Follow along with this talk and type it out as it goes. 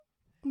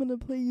gonna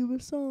play you a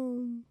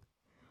song.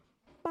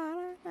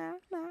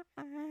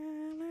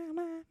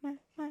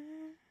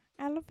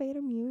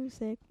 Elevator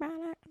music.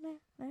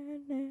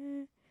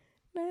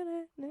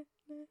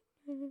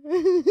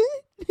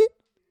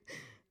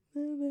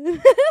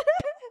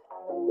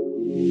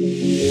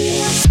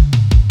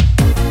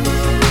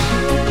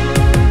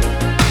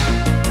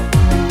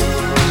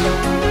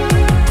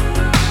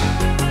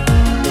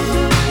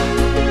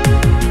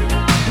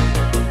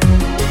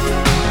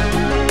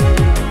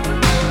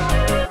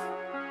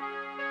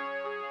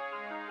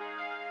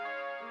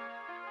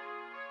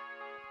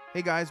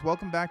 Hey guys,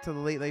 welcome back to the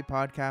Late Late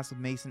Podcast with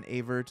Mason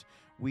Avert.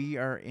 We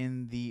are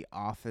in the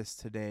office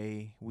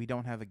today. We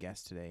don't have a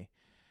guest today.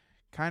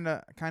 Kind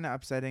of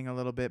upsetting a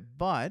little bit,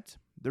 but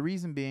the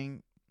reason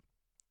being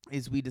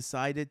is we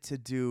decided to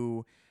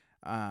do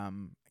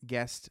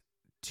guest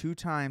 2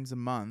 times a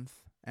month,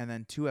 and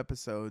then 2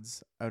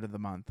 episodes out of the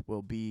month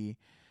will be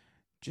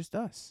just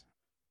us.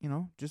 You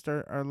know, just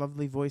our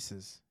lovely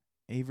voices.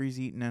 Avery's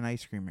eating an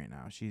ice cream right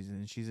now. She's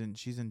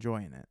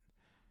enjoying it.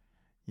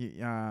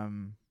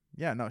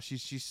 Yeah, no,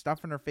 she's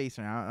stuffing her face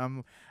right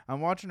now. I'm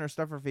watching her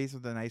stuff her face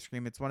with an ice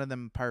cream. It's one of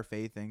them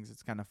parfait things.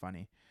 It's kind of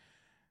funny.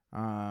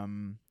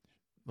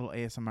 Little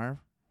ASMR.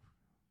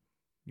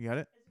 You got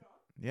it? Is it on?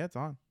 Yeah, it's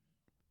on.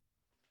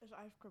 This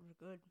ice cream is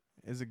good.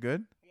 Is it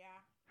good? Yeah.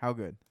 How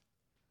good?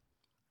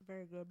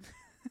 Very good.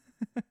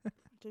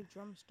 It's a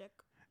drumstick.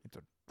 It's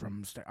a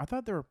drumstick. I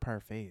thought they were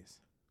parfaits.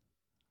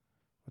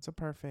 What's a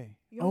parfait?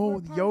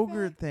 Yogurt parfait?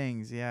 Yogurt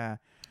things. Yeah.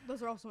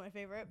 Those are also my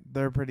favorite.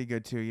 They're pretty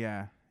good too.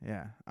 Yeah.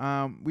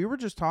 We were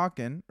just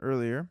talking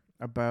earlier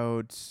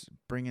about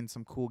bringing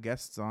some cool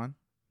guests on.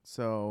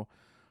 So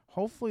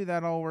hopefully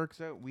that all works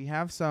out. We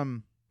have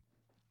some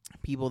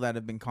people that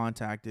have been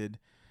contacted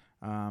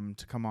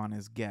to come on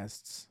as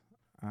guests.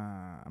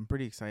 I'm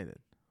pretty excited.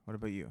 What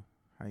about you?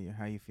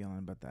 How you feeling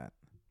about that?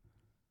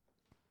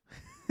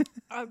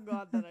 Oh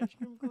god, that ice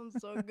cream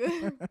cone's so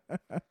good.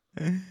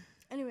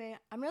 Anyway,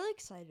 I'm really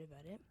excited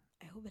about it.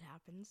 I hope it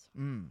happens.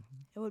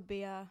 It would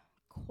be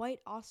quite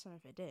awesome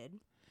if it did.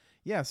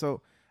 Yeah,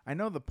 so I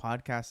know the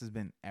podcast has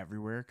been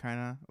everywhere kind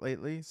of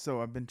lately,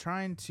 so I've been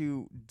trying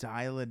to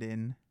dial it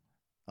in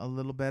a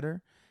little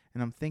better,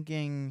 and I'm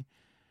thinking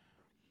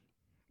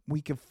we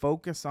could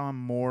focus on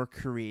more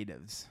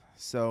creatives.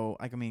 So,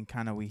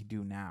 kind of we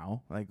do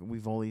now. Like,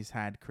 we've always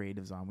had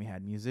creatives on. We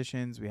had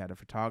musicians, we had a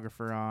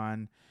photographer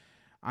on.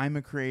 I'm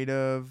a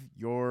creative,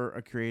 you're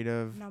a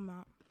creative. No, I'm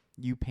not.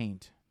 You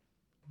paint.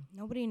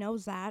 Nobody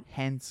knows that.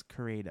 Hence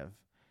creative.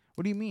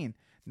 What do you mean?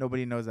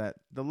 Nobody knows that.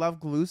 The Love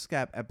Glue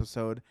Scap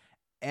episode,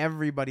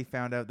 everybody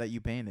found out that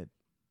you painted.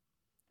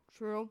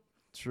 True,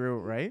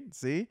 right?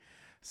 See?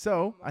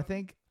 So I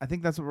think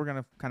that's what we're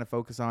gonna kind of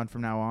focus on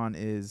from now on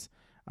is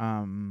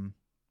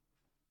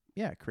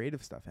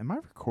creative stuff. Am I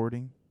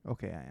recording?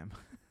 Okay, I am.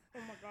 Oh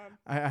my god.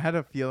 I had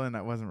a feeling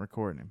I wasn't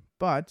recording.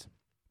 But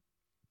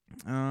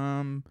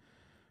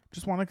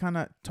just want to kind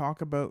of talk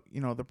about,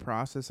 the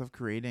process of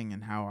creating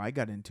and how I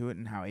got into it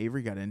and how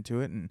Avery got into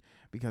it, and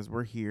because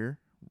we're here,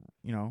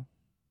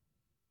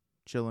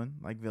 chilling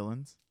like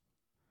villains.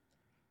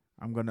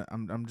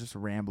 I'm just a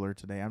rambler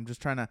today. I'm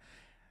just trying to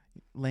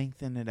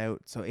lengthen it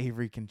out so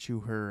Avery can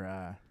chew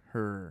her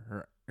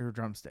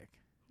drumstick.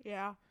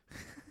 Yeah.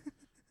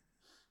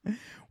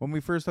 When we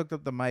first hooked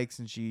up the mics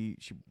and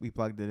we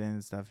plugged it in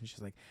and stuff, and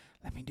she's like,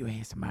 "Let me do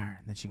ASMR,"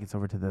 and then she gets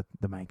over to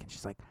the mic and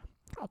she's like,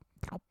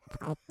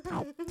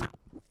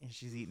 and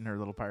she's eating her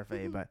little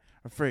parfait, but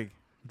a frig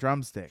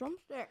drumstick.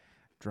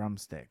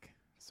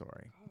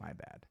 Sorry, my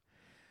bad.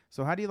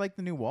 So how do you like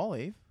the new wall,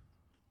 Ave?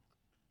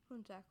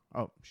 One sec.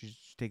 Oh, she's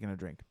taking a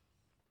drink.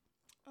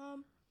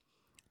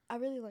 I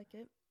really like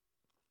it.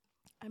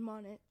 I'm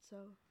on it, so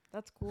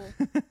that's cool.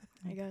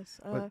 I guess.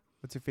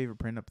 What's your favorite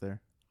print up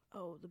there?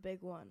 Oh, the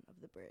big one of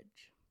the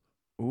bridge.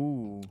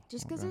 Ooh.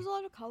 Just because there's a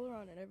lot of color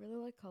on it. I really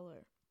like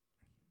color.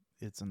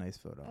 It's a nice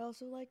photo. I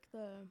also like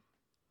the...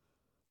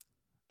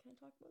 Can I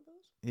talk about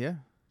those? Yeah.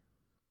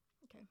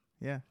 Okay.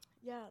 Yeah.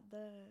 Yeah,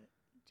 the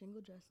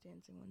Jingle Dress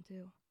Dancing one,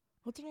 too.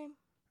 What's her name?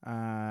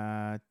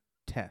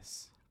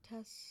 Tess.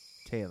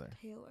 Taylor.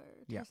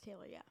 Yeah. Tess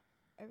Taylor, yeah.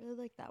 I really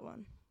like that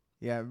one.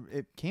 Yeah,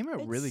 it came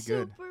out really It's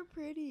good. super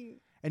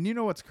pretty. And you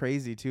know what's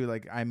crazy, too?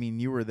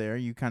 You were there.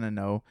 You kind of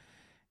know.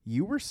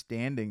 You were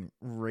standing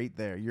right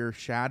there. Your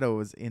shadow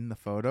was in the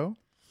photo.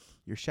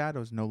 Your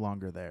shadow's no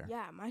longer there.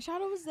 Yeah, my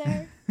shadow was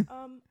there.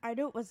 I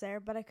knew it was there,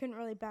 but I couldn't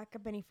really back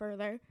up any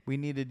further. We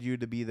needed you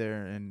to be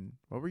there. And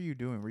what were you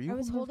doing? I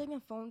was holding a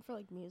phone for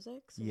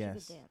music, so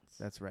yes, she could dance.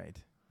 That's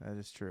right. That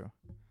is true.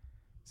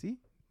 See?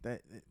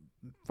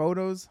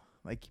 Photos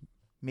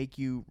make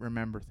you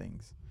remember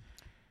things.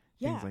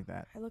 Yeah, things like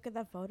that. I look at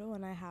that photo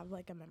and I have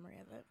a memory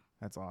of it.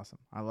 That's awesome.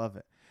 I love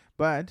it.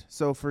 But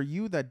so for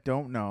you that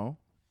don't know,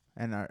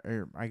 and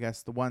I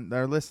guess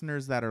our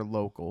listeners that are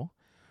local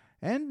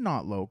and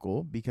not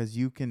local, because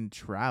you can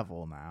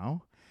travel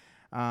now.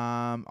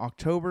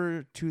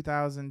 October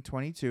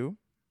 2022.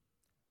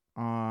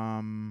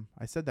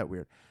 I said that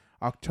weird.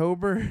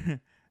 October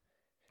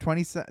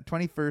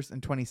 21st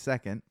and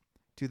 22nd,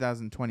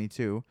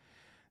 2022.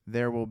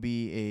 there will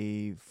be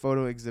a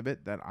photo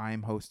exhibit that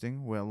I'm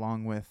hosting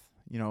along with,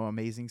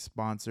 amazing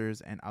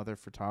sponsors and other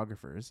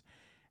photographers.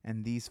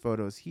 And these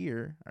photos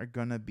here are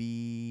going to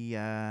be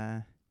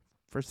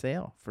for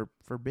sale,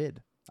 for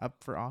bid,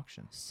 up for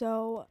auction.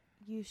 So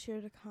you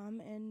sure to come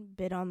and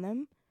bid on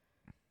them.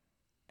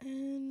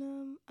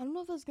 And I don't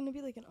know if there's going to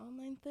be like an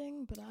online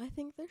thing, but I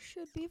think there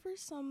should be for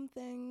some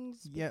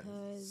things. Yeah.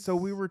 So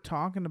we were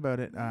talking about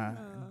it.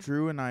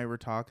 Drew and I were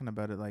talking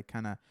about it, like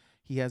kind of,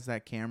 he has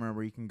that camera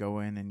where you can go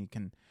in and you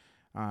can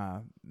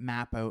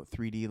map out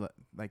 3D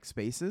like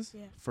spaces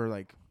for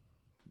like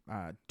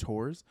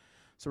tours.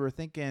 So we're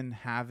thinking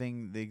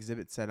having the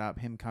exhibit set up,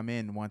 him come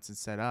in once it's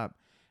set up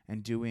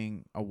and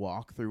doing a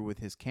walkthrough with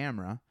his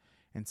camera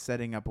and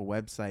setting up a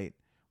website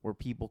where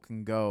people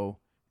can go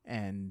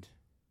and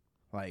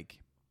like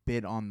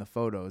bid on the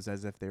photos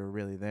as if they were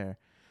really there.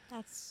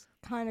 That's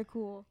kind of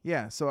cool.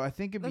 Yeah, so I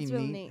think it'd be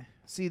really neat.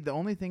 See, the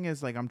only thing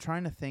is, like, I'm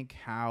trying to think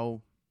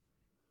how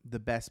the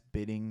best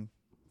bidding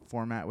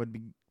format would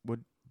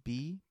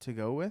be to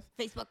go with.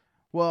 Facebook.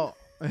 Well,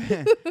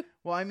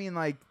 well, I mean,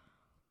 like,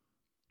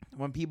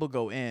 when people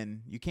go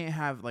in, you can't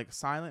have like a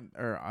silent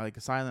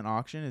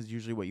auction is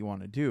usually what you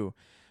want to do,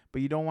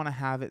 but you don't want to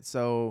have it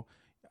so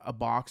a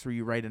box where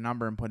you write a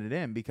number and put it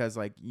in, because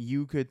like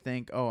you could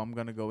think, oh, I'm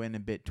going to go in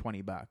and bid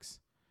 $20.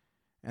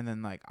 And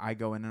then like I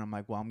go in and I'm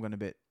like, well, I'm going to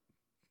bid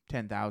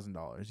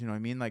 $10,000. You know what I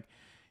mean? Like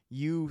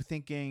you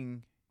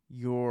thinking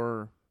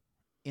you're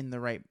in the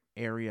right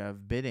area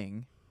of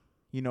bidding,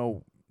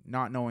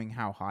 not knowing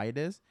how high it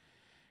is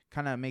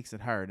kind of makes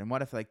it hard. And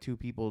what if like two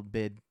people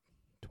bid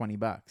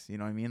 $20? You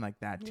know what I mean? Like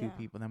that two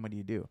people, then what do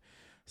you do?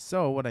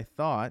 So what I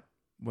thought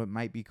what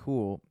might be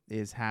cool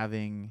is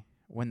having,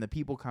 when the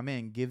people come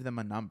in, give them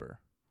a number,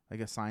 like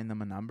assign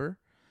them a number.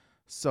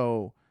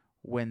 So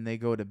when they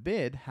go to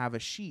bid, have a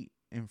sheet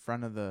in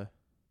front of the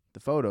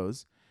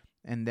photos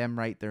and them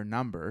write their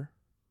number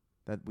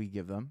that we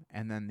give them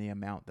and then the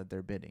amount that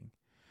they're bidding.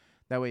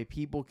 That way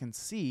people can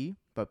see,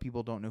 but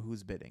people don't know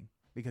who's bidding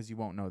because you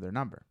won't know their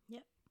number.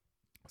 Yep.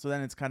 So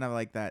then it's kind of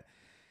like that,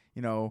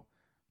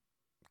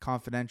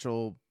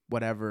 confidential,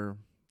 whatever.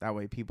 That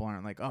way people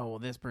aren't like, oh, well,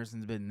 this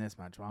person's bidding this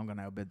much. Well, I'm going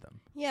to outbid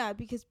them. Yeah,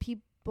 because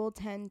people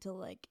tend to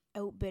like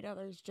outbid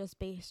others just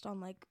based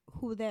on like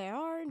who they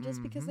are and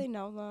just because they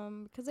know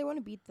them, because they want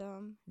to beat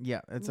them.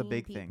 Yeah, it's a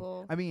big thing.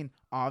 I mean,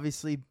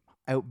 obviously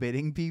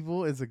outbidding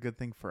people is a good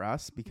thing for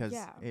us because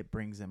it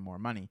brings in more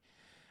money.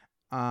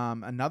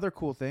 Another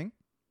cool thing.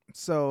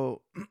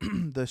 So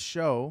the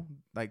show,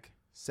 like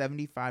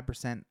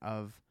 75%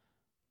 of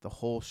the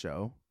whole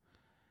show,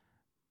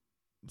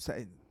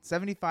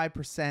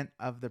 75%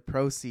 of the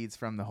proceeds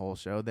from the whole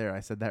show, there,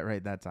 I said that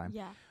right that time,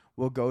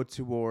 will go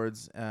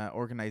towards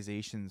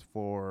organizations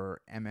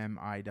for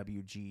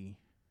MMIWG.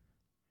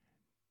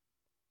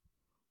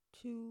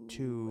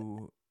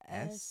 2S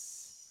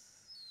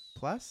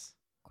plus?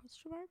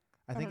 Question mark?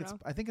 I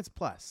think it's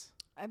plus.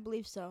 I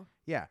believe so.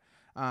 Yeah.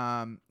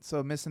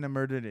 So missing and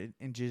murdered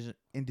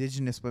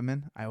indigenous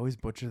women. I always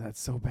butcher that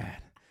so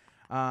bad.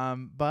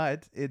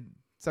 But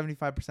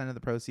 75% of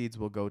the proceeds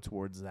will go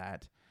towards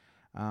that.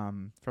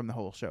 From the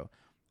whole show.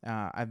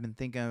 I've been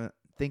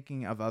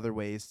thinking of other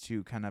ways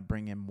to kind of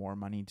bring in more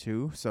money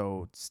too.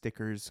 So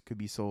stickers could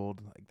be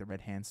sold, like the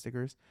red hand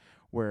stickers,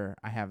 where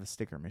I have a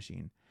sticker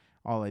machine.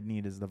 All I'd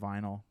need is the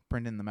vinyl.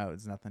 Printing them out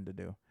is nothing to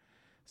do.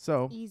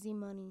 So easy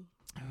money.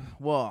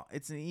 Well,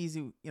 it's an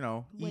easy,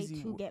 way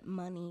to get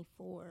money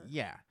for.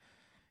 Yeah.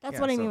 That's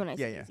what I mean when I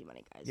say easy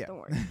money, guys. Yeah. Don't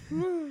worry.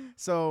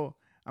 So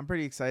I'm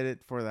pretty excited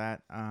for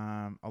that.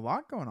 A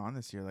lot going on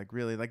this year. Like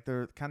really, like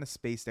they're kind of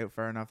spaced out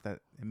far enough that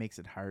it makes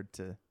it hard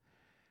to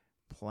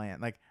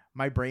plan. Like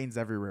my brain's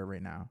everywhere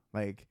right now.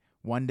 Like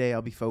one day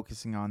I'll be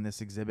focusing on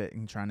this exhibit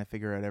and trying to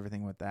figure out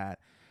everything with that.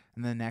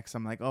 And then next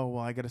I'm like, oh,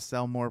 well, I got to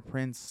sell more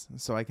prints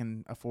so I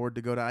can afford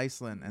to go to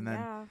Iceland. And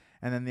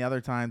then the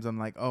other times I'm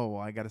like, oh,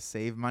 well, I got to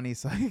save money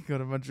so I can go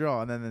to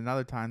Montreal. And then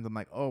another times I'm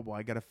like, oh, well,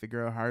 I got to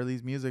figure out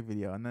Harley's music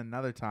video. And then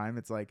another time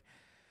it's like,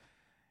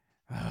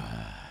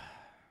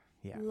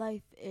 yeah.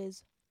 Life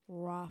is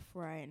rough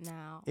right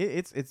now.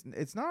 It's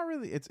not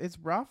really, it's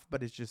rough,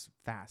 but it's just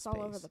fast paced. It's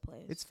all over the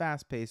place. It's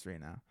fast paced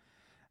right now.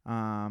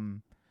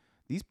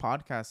 These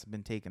podcasts have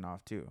been taking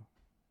off too.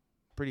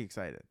 Pretty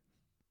excited.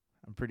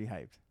 I'm pretty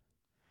hyped.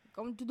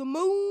 Going to the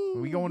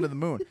moon. We going to the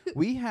moon.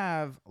 We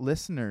have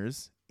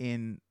listeners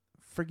in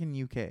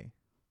freaking UK,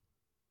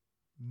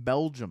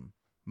 Belgium,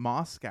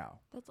 Moscow.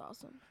 That's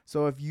awesome.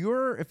 So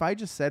if I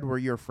just said where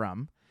you're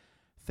from,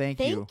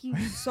 Thank you. Thank you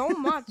so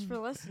much for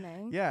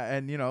listening. Yeah,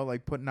 and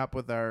like putting up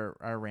with our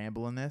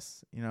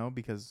ramblingness,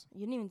 because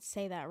you didn't even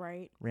say that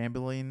right.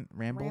 Ramblingness.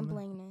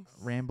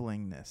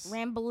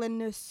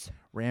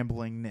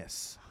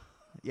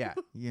 Yeah,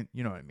 you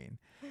know what I mean.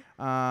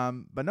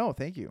 But no,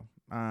 thank you.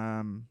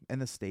 In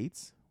the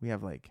States, we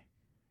have like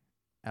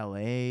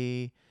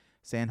LA,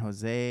 San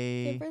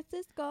Jose, San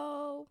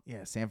Francisco.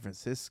 Yeah, San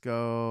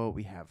Francisco.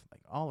 We have like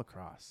all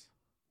across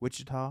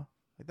Wichita.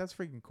 Like that's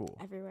freaking cool.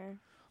 Everywhere.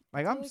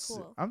 Like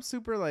I'm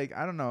super like,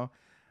 I don't know.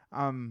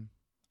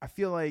 I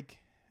feel like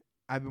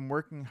I've been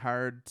working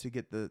hard to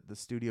get the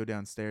studio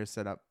downstairs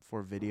set up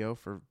for video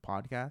for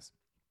podcasts.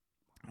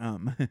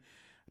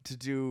 To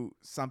do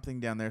something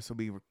down there so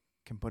we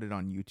can put it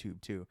on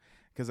YouTube too,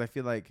 because I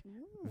feel like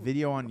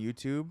video on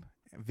YouTube,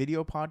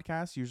 video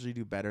podcasts usually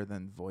do better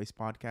than voice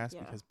podcasts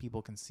because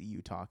people can see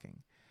you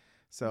talking.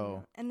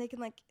 So and they can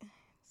like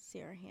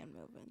see our hand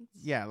movements.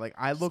 Yeah, like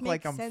I look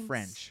like I'm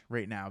French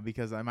right now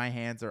because my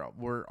hands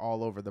were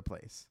all over the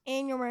place.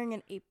 And you're wearing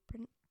an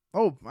apron.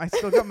 Oh, I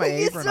still got my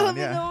apron on.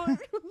 Yeah,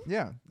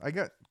 yeah, I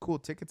got cool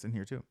tickets in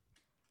here too.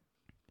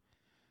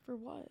 For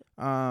what?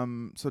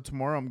 So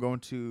tomorrow I'm going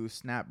to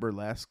Snap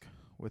Burlesque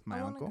with my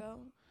uncle.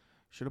 Go.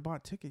 Should have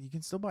bought tickets. You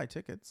can still buy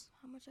tickets.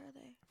 How much are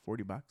they?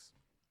 $40.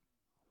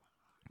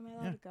 Am I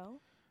allowed to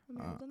go?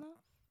 Am I old enough?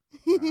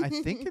 I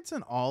think it's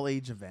an all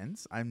age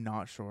event. I'm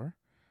not sure.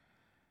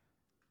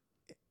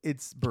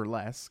 It's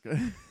burlesque.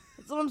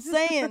 That's what I'm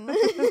saying. Are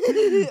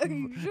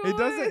you sure? It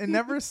doesn't. It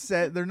never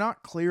said. They're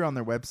not clear on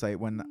their website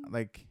when,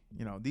 like,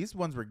 you know, these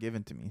ones were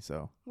given to me.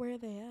 So where are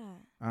they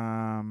at?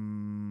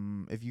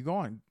 If you go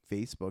on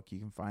Facebook, you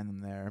can find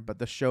them there. But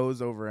the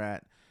show's over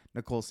at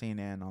Nicole St.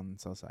 Anne on the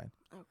south side.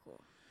 Oh,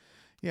 cool.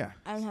 Yeah.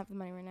 I don't have the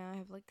money right now. I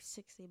have like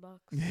 $60.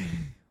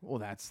 Well,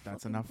 that's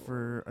enough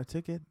for a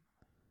ticket.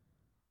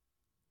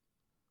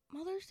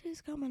 Mother's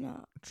Day's coming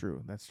up.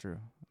 True. That's true.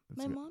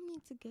 My mom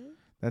needs a gift.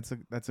 That's a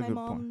good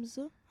point.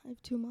 I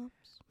have 2 moms.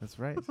 That's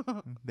right.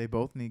 They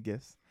both need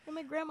gifts. And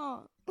my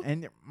grandma.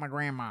 And my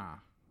grandma.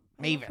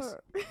 Mavis.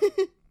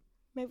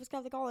 Mavis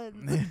Catholic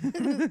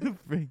Collins.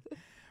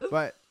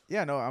 But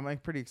yeah, no, I'm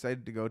like pretty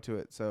excited to go to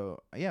it.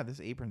 So yeah, this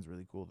apron's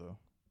really cool though.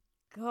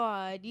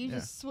 God, you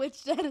just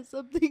switched out of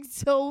something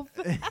so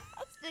fast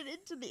and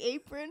into the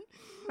apron.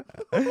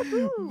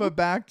 But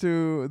back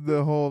to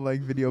the whole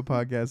like video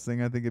podcast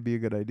thing, I think it'd be a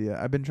good idea.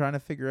 I've been trying to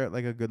figure out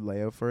like a good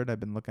layout for it.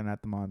 I've been looking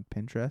at them on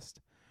Pinterest.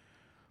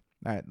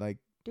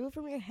 Do it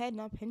from your head,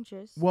 not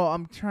Pinterest. Well,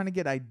 I'm trying to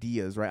get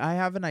ideas, right? I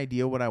have an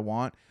idea what I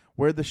want.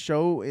 Where the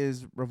show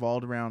is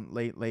revolved around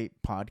late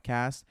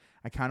podcast,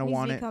 I kind of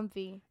want it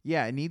comfy.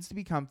 Yeah, it needs to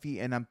be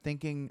comfy, and I'm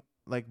thinking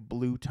like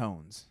blue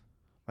tones,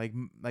 like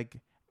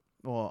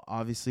well,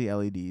 obviously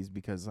LEDs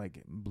because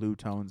like blue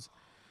tones,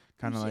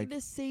 kind of like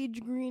a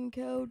sage green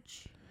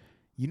couch.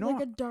 You know,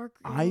 like a dark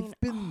green. I've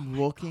been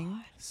looking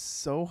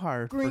so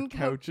hard for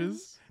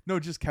couches. No,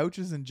 just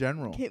couches in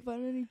general. Can't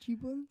find any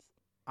cheap ones.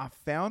 I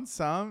found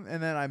some,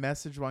 and then I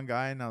messaged one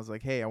guy, and I was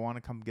like, "Hey, I want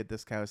to come get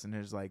this couch," and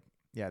he's like,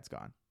 "Yeah, it's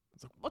gone." I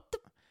was like, "What the?"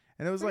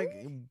 And it was like,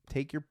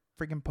 "Take your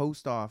freaking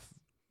post off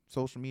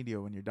social media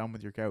when you're done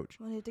with your couch."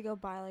 Well, you have to go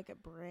buy like a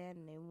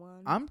brand new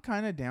one. I'm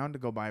kind of down to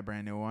go buy a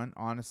brand new one,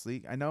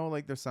 honestly. I know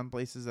like there's some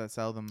places that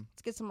sell them.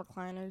 Let's get some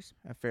recliners.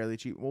 At fairly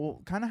cheap.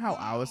 Well, kind of how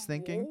I was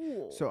thinking.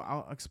 Whoa. So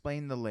I'll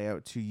explain the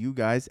layout to you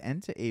guys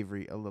and to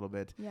Avery a little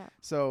bit. Yeah.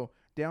 So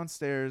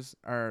downstairs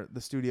are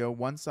the studio.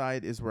 One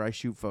side is where I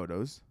shoot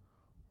photos.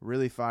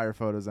 Really fire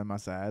photos, I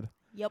must add.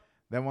 Yep.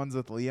 That one's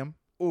with Liam.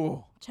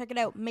 Oh. Check it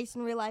out.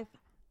 Mason Real Life.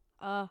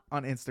 On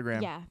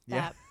Instagram. Yeah.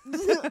 That.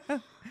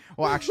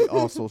 Well, actually,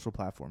 all social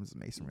platforms is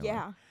Mason Real Life.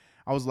 Yeah.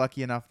 I was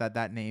lucky enough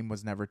that name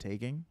was never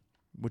taken,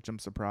 which I'm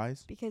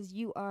surprised. Because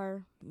you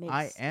are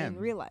Mason in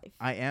real life.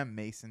 I am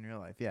Mason in real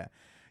life, yeah.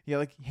 Yeah,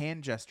 like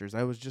hand gestures.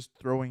 I was just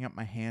throwing up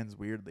my hands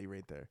weirdly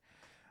right there.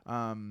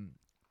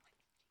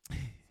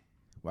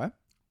 What?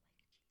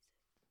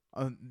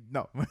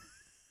 No.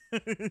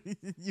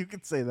 You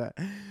could say that.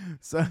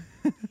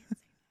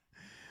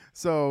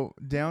 So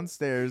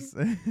downstairs,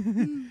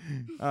 the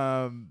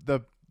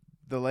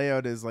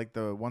layout is like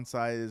the one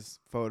side is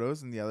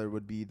photos and the other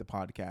would be the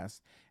podcast.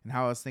 And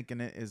how I was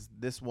thinking it is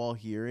this wall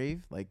here,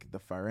 Ave, like the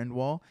far end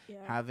wall,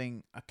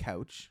 having a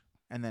couch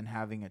and then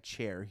having a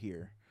chair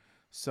here.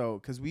 So,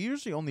 because we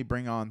usually only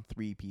bring on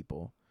 3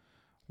 people.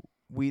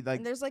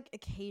 And there's like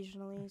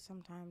occasionally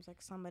sometimes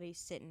like somebody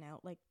sitting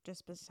out like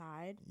just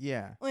beside.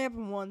 Yeah. Only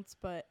happened once,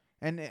 but.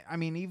 And I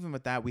mean, even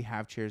with that, we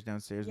have chairs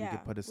downstairs we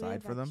could put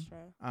aside for them.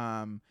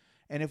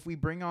 And if we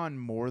bring on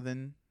more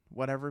than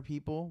whatever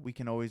people, we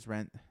can always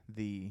rent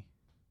the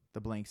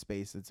blank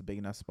space. It's a big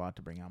enough spot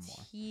to bring on more.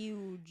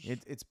 Huge.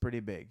 It's pretty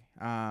big.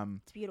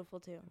 It's beautiful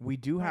too. We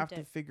do have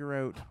to figure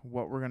out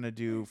what we're gonna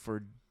do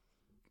for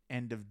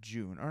end of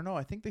June. Or no,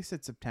 I think they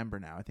said September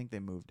now. I think they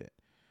moved it.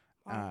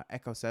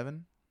 Echo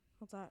 7.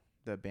 What's that?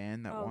 The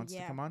band that wants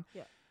to come on.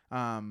 Yeah.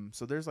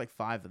 So there's like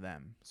 5 of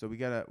them. So we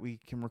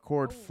can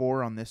record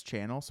 4 on this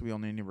channel. So we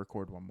only need to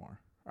record 1 more.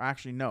 Or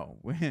actually, no,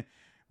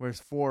 there's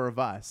 4 of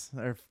us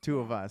or 2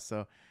 of us.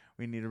 So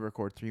we need to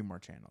record 3 more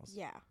channels.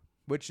 Yeah.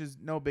 Which is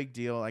no big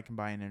deal. I can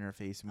buy an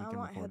interface and we can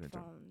record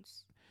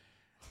headphones.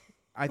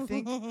 it. I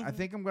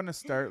think I'm gonna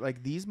start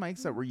like these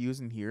mics that we're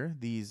using here.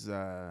 These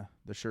the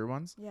Shure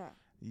ones. Yeah.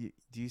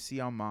 Do you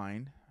see on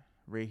mine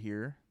right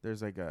here?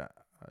 There's like a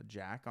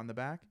jack on the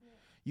back. Yeah.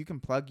 You can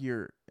plug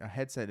your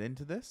headset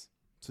into this.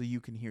 So you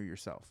can hear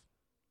yourself.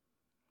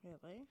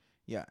 Really?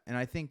 Yeah, and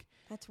I think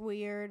that's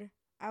weird.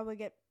 I would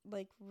get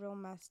like real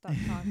messed up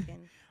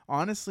talking.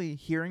 Honestly,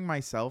 hearing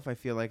myself, I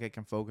feel like I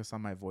can focus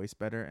on my voice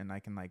better, and I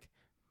can like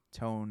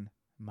tone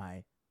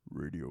my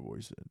radio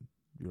voice in.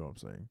 You know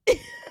what I'm saying?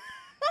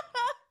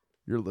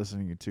 you're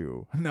listening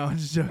to. No, I'm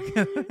just joking.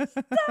 Stop it.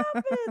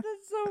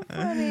 That's so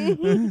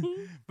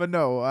funny. But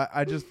no,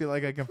 I just feel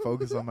like I can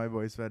focus on my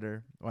voice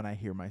better when I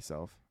hear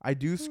myself. I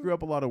do screw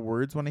up a lot of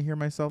words when I hear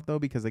myself, though,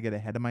 because I get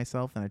ahead of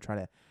myself and I try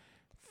to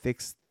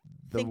fix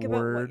the Think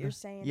word. about what you're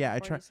saying. Yeah, I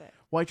try.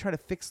 Well, I try to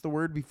fix the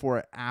word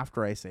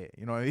after I say it.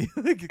 You know what I mean?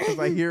 Because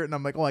I hear it and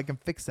I'm like, oh, I can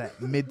fix that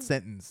mid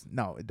sentence.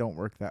 No, it don't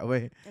work that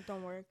way. It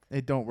don't work.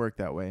 It don't work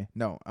that way.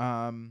 No.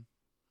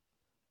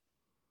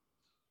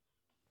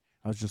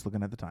 I was just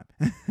looking at the time.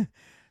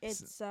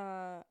 It's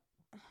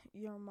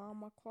your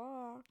mama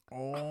clock.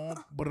 Oh,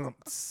 but no.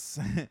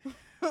 So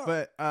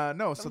that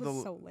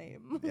was so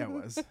lame. Yeah, it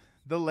was.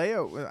 The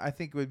layout, I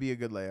think, would be a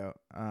good layout.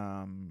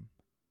 And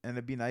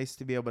it'd be nice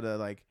to be able to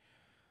like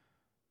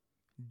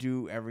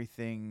do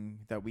everything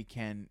that we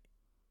can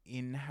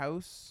in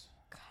house.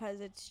 'Cause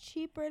it's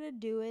cheaper to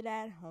do it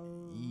at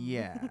home.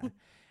 Yeah.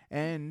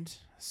 And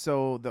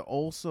so the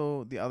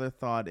other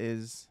thought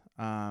is,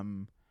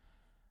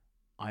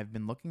 I've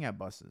been looking at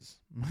buses.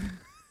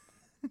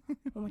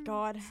 Oh my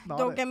God.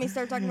 Don't get me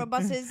started talking about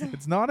buses.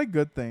 It's not a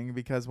good thing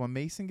because when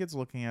Mason gets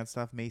looking at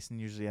stuff, Mason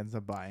usually ends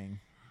up buying.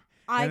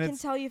 I can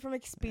tell you from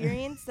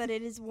experience that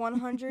it is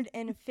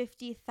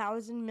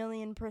 150,000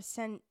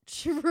 million%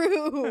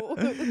 true.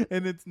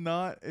 And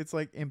it's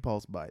like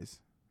impulse buys.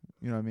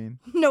 You know what I mean?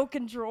 No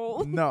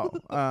control. No.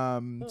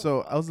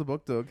 So Elsa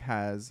Book Dog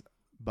has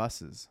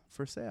buses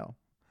for sale.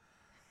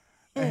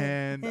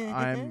 And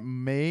I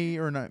may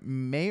or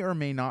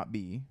may not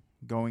be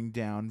going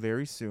down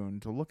very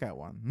soon to look at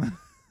one.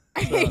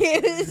 Are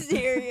you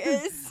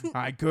serious?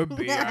 I could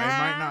be. I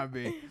might not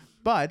be.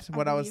 But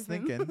what I was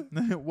thinking,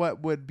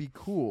 what would be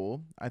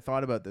cool, I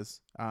thought about this.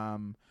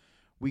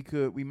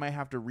 We might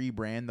have to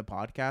rebrand the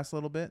podcast a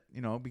little bit,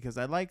 you know, because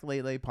I like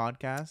Late Late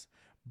Podcast.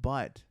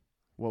 But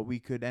what we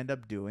could end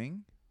up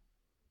doing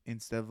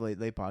instead of Late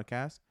Late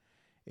Podcast,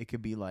 it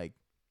could be like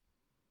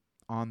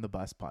On the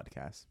Bus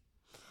Podcast.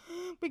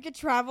 We could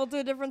travel to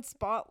a different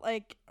spot,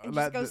 like, and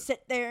just go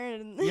sit there.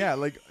 And yeah,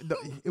 like,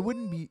 it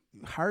wouldn't be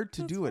hard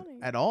to do it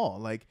at all.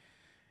 Like,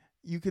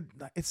 you could,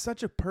 it's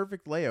such a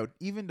perfect layout,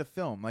 even to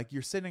film. Like,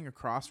 you're sitting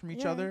across from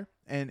each other,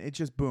 and it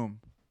just, boom.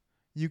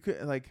 You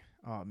could, like,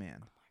 oh,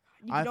 man.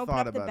 You could open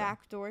up the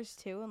back doors,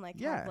 too, and, like,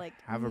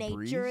 have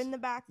nature in the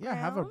background. Yeah,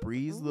 have a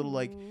breeze, little,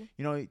 like,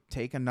 you know,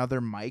 take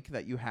another mic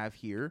that you have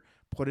here,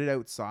 put it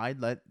outside,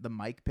 let the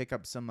mic pick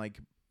up some, like,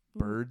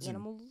 birds,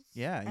 animals.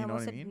 You know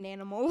what I mean?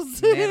 Nanimals.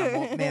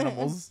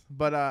 Nanimals.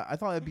 But I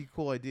thought it'd be a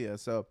cool idea.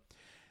 So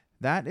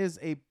that is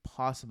a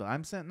possibility.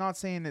 I'm not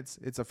saying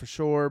it's a for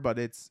sure, but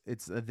it's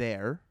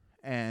there,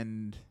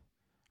 and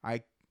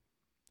I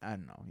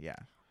don't know. Yeah.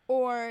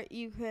 Or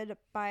you could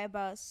buy a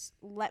bus,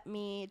 let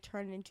me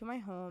turn it into my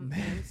home,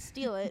 and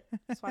steal it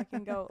so I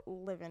can go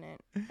live in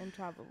it and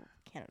travel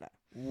Canada.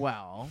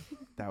 Well,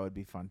 that would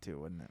be fun too,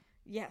 wouldn't it?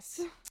 Yes.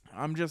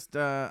 I'm just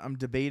I'm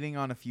debating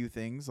on a few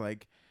things,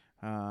 like.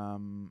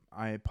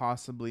 I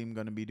possibly am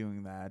going to be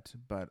doing that,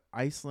 but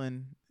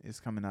Iceland is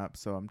coming up,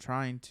 so I'm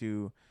trying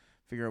to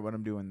figure out what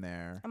I'm doing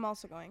there. I'm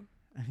also going.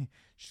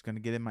 She's going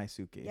to get in my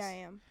suitcase. Yeah,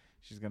 I am.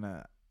 She's going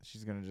to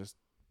just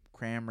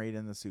cram right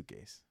in the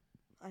suitcase.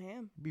 I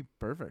am. It'd be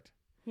perfect.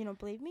 You don't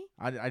believe me?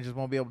 I just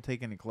won't be able to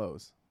take any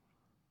clothes.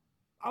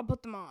 I'll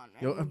put them on.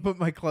 You'll put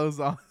my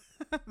clothes on.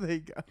 There you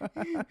go.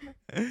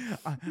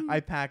 I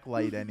pack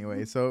light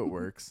anyway, so it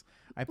works.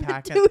 I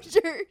pack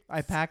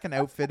an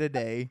outfit a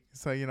day,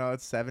 so you know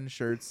it's 7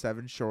 shirts,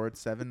 7 shorts,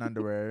 7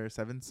 underwear,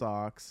 7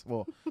 socks.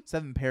 Well,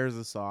 7 pairs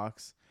of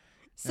socks.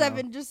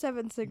 7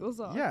 single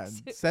socks. Yeah,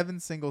 7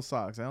 single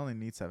socks. I only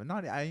need 7.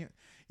 I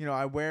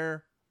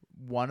wear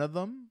one of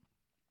them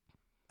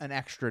an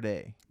extra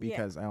day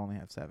because I only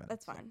have 7.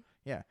 That's fine.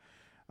 Yeah.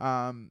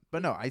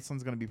 But no,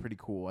 Iceland's gonna be pretty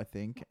cool. I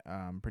think.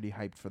 Pretty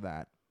hyped for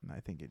that. And I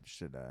think it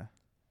should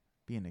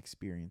be an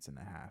experience and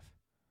a half.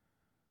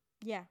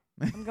 Yeah,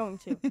 I'm going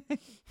to.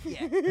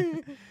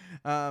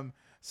 Yeah.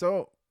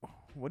 So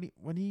what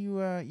do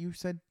you you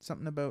said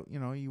something about, you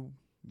know, you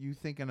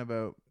thinking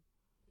about,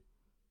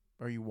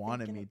 or you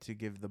wanted me to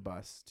give the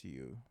bus to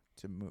you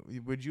to move.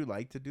 Would you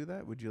like to do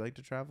that? Would you like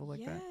to travel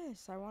like that?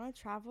 Yes, I want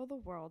to travel the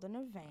world in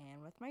a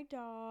van with my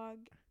dog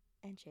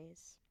and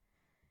Chase.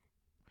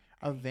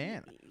 A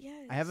van?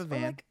 Yes. I have a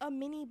van. Or like a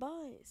mini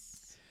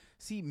bus.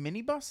 See,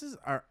 minibuses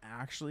are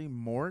actually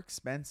more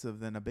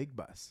expensive than a big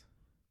bus.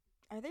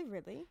 Are they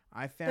really?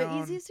 I found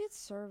they're easiest to get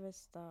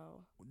service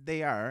though.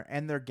 They are,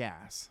 and they're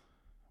gas,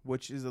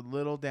 which is a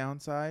little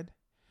downside.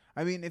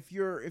 I mean, if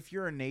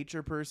you're a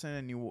nature person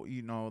and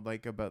you know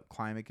like about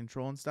climate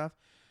control and stuff,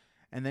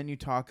 and then you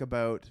talk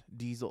about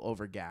diesel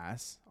over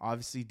gas,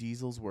 obviously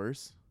diesel's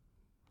worse,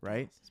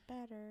 right? Gas is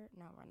better.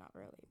 No, not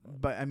really.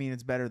 But I mean,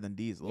 it's better than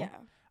diesel.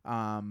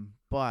 Yeah.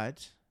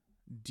 But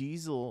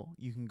diesel,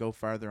 you can go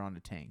farther on the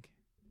tank.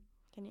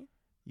 Can you?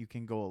 You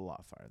can go a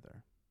lot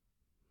farther.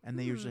 And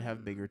they usually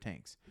have bigger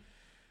tanks.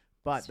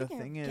 But Speaking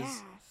the thing of is,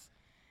 gas,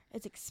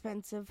 it's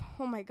expensive.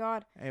 Oh my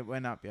God. It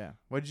went up, yeah.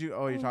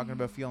 You're talking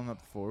about filling up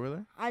the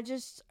 4-wheeler? I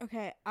just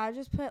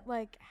put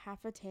like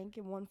half a tank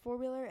in one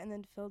 4-wheeler and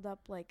then filled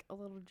up like a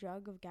little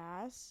jug of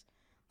gas,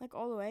 like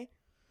all the way.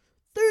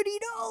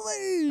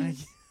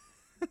 $30.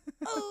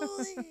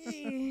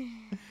 Holy.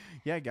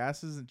 Yeah,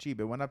 gas isn't cheap.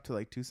 It went up to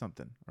like 2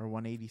 something or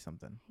 180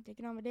 something.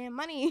 Taking all my damn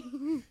money.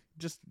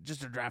 Just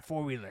to drive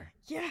 4-wheeler.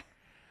 Yeah.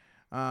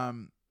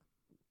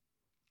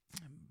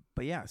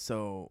 But yeah,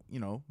 so,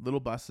 little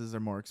buses are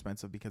more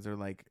expensive because they're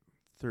like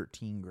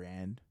 13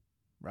 grand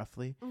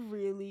roughly.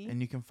 Really?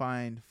 And you can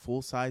find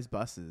full-size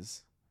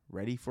buses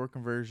ready for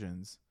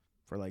conversions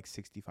for like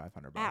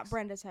 $6,500 At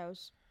Brenda's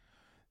house.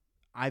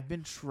 I've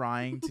been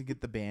trying to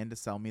get the band to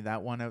sell me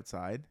that one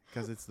outside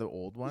because it's the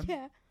old one.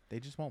 Yeah. They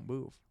just won't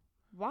move.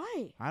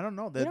 Why? I don't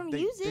know. They don't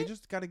use it. They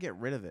just got to get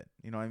rid of it.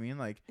 You know what I mean?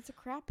 Like, it's a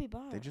crappy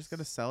bus. they just got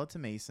to sell it to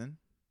Mason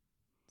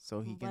so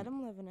he can let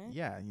him live in it.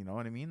 Yeah, you know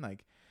what I mean?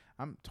 Like,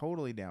 I'm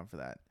totally down for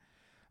that.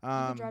 You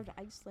can drive to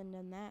Iceland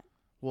and that.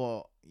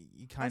 Well,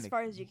 you kind of as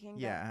far as you can go.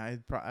 Yeah,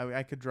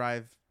 I could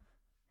drive.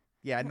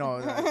 Yeah, no,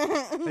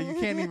 you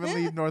can't even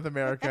leave North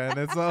America, and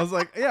I was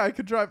like, yeah, I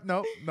could drive.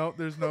 No,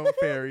 there's no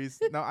ferries.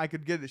 No, I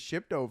could get it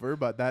shipped over,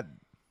 but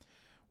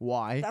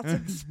why? That's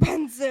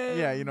expensive.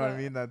 Yeah, you know what I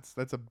mean. That's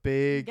a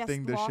big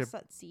thing to ship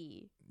at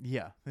sea.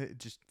 Yeah, it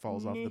just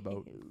falls off the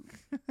boat.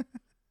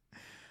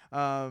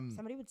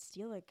 Somebody would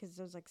steal it because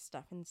there's like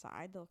stuff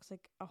inside that looks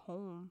like a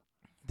home.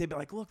 They'd be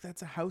like, look,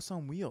 that's a house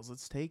on wheels.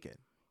 Let's take it.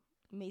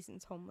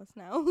 Mason's homeless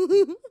now.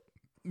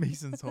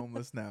 Mason's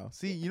homeless now.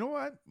 See, you know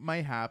what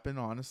might happen,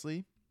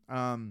 honestly?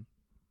 I'm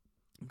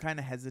kind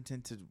of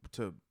hesitant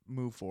to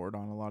move forward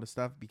on a lot of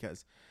stuff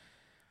because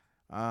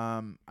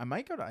I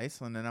might go to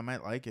Iceland and I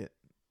might like it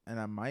and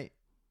I might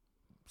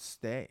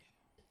stay.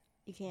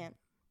 You can't.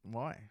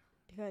 Why?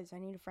 Because I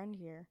need a friend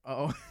here.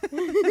 Oh.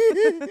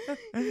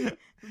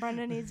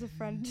 Brenda needs a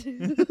friend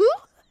too.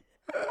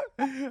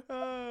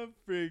 Oh,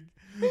 frig.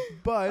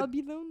 But I'll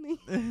be lonely.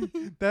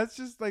 That's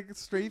just like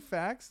straight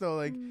facts though.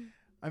 Like,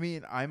 I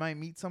mean, I might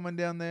meet someone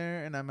down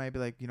there and I might be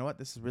like, you know what,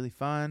 this is really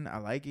fun. I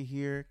like it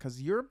here. Because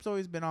Europe's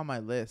always been on my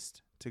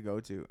list to go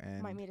to.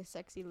 And might meet a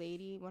sexy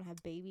lady, want to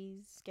have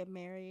babies, get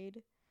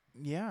married.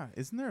 Yeah.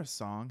 Isn't there a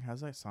song?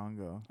 How's that song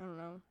go? I don't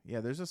know.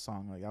 Yeah, there's a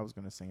song. Like, I was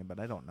going to sing it, but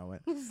I don't know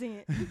it. Sing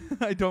it.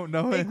 I don't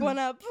know it. Make one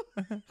up.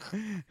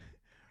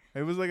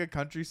 It was like a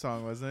country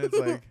song, wasn't it? It's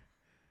like,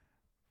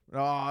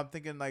 oh, I'm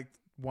thinking like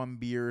one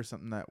beer or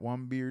something. That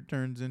one beer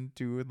turns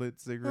into a lit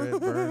cigarette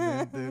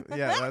burn into.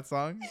 Yeah, that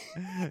song.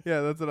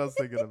 Yeah, that's what I was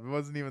thinking of. It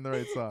wasn't even the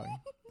right song.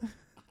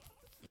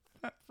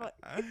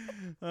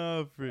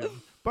 Oh, freak.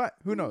 But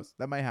who knows?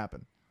 That might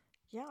happen.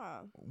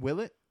 Yeah. Will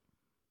it?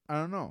 I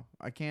don't know.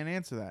 I can't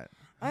answer that.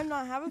 I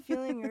have a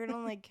feeling you're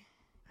gonna like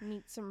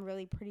meet some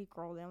really pretty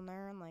girl down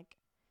there and like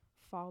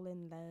fall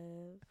in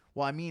love.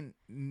 Well, I mean,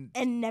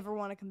 and never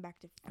want to come back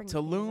to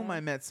Tulum. Canada.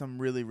 I met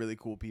some really, really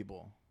cool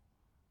people.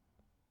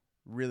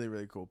 Really,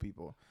 really cool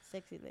people.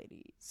 Sexy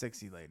ladies.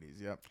 Sexy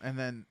ladies, yep. And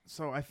then,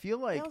 so I feel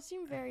like... They all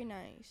seem very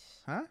nice.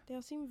 Huh? They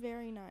all seem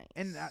very nice.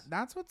 And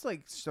that's what's,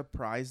 like,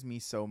 surprised me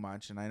so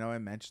much, and I know I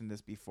mentioned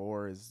this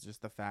before, is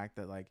just the fact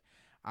that, like,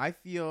 I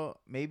feel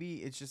maybe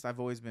it's just I've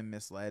always been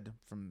misled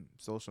from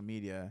social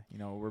media, you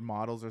know, where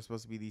models are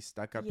supposed to be these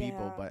stuck-up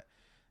people, but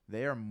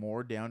they are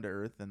more down to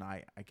earth than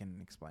I can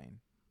explain.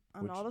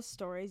 On all the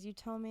stories you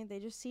tell me, they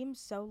just seem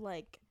so,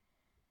 like...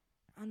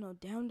 I don't know,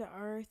 down to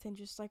earth and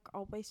just like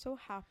always so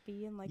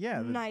happy and like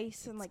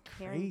nice and like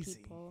caring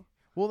people.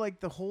 Well,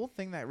 like the whole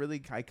thing that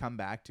really I come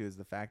back to is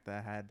the fact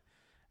that I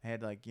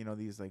had like, you know,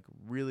 these like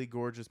really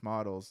gorgeous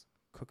models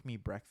cook me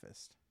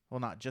breakfast. Well,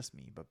 not just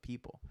me, but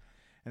people.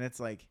 And it's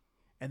like,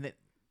 and it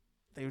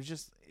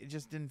just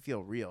didn't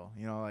feel real,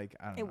 you know, like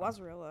I don't know. It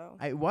was real though.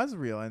 It was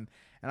real. And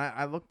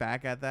I look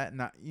back at that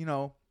and you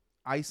know,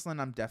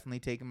 Iceland, I'm definitely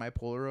taking my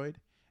Polaroid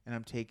and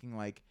I'm taking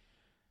like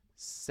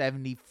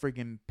 70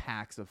 friggin'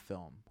 packs of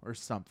film or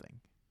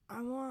something.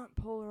 I want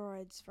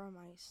Polaroids from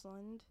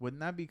Iceland. Wouldn't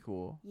that be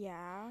cool?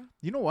 Yeah.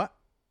 You know what?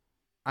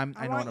 I know what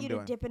I'm doing. I want you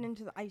to dip it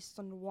into the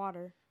Iceland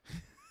water.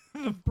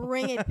 And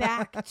bring it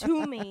back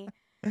to me.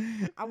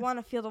 I want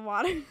to feel the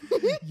water.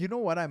 You know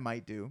what I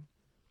might do?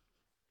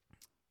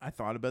 I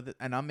thought about it,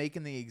 and I'm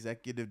making the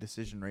executive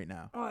decision right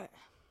now. What?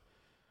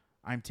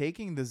 I'm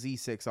taking the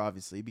Z6,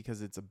 obviously,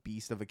 because it's a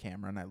beast of a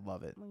camera, and I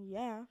love it. Well,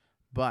 yeah.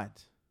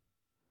 But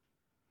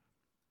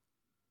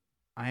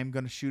I am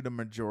going to shoot a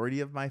majority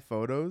of my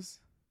photos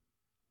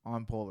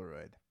on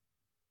Polaroid.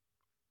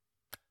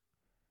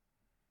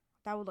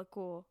 That would look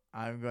cool.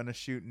 I'm going to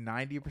shoot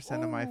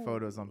 90% of my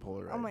photos on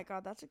Polaroid. Oh my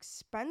God, that's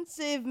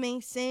expensive,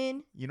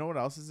 Mason. You know what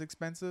else is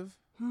expensive?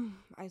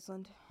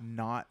 Iceland.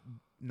 Not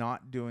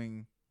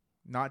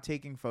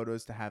taking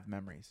photos to have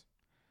memories.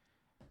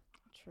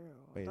 True.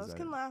 Wait, those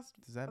can last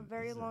a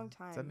very long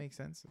time. Does that make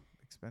sense?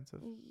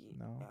 Expensive?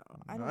 No.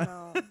 I don't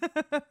know.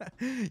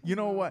 You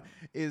know what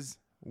is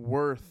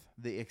worth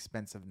the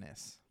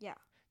expensiveness? Yeah.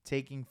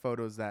 Taking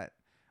photos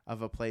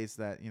of a place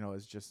that, you know,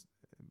 is just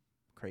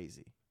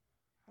crazy.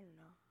 I don't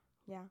know.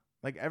 Yeah.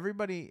 Like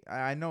everybody,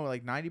 I know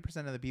like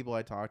 90% of the people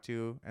I talk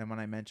to, and when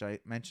I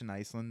mention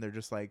Iceland, they're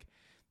just like,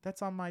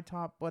 that's on my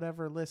top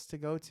whatever list to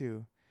go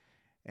to.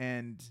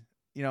 And,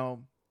 you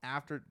know,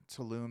 after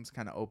Tulum's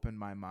kind of opened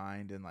my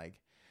mind and like,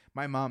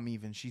 My mom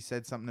even, she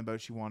said something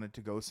about she wanted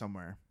to go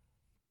somewhere.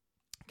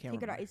 Can't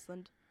Take her remember. to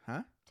Iceland.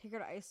 Huh? Take her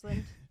to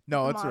Iceland.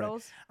 No, The it's right.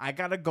 models. I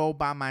gotta go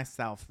by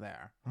myself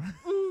there.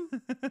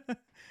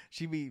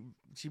 she be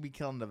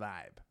killing the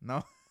vibe.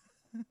 No.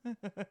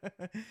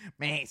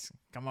 Mace,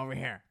 come over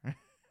here.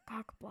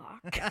 Cock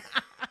block.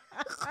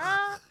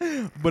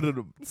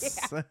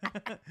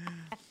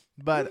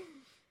 But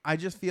I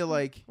just feel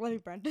like Let me,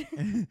 Brent.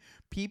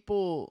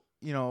 people,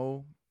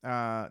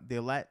 they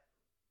let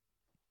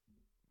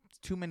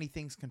too many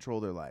things control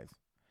their lives.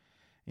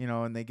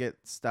 And they get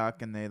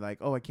stuck and they like,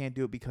 oh, I can't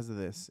do it because of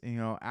this. And,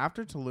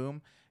 after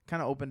Tulum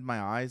kind of opened my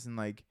eyes and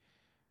like,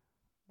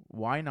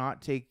 why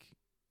not take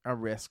a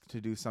risk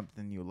to do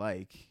something you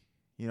like?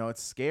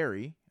 It's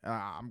scary.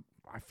 I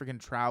freaking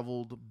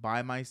traveled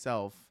by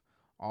myself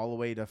all the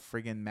way to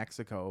friggin'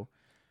 Mexico.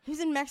 He's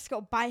in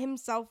Mexico by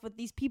himself with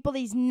these people that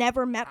he's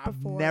never met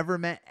before. I've never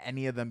met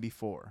any of them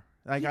before.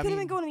 Like, he could have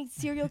been going to meet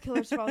serial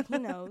killers for all he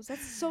knows.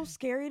 That's so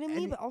scary to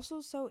me, but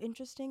also so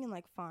interesting and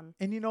like fun.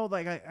 And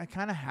like I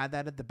kind of had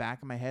that at the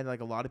back of my head.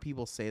 Like a lot of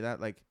people say that.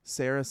 Like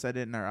Sarah said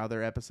it in our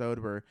other episode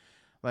where,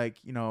 like,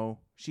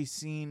 she's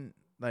seen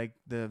like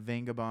the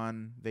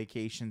Vagabond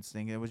Vacations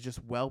thing. It was just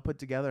well put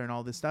together and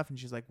all this stuff. And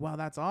she's like, wow,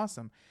 that's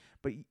awesome.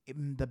 But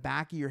in the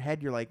back of your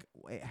head, you're like,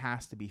 it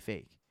has to be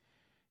fake.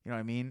 You know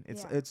what I mean?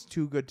 It's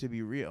too good to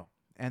be real.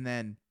 And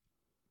then,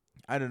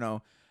 I don't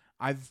know,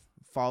 I've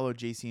followed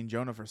JC and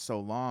Jonah for so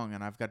long,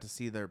 and I've got to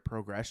see their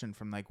progression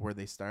from like where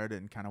they started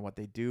and kind of what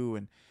they do.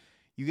 And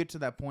you get to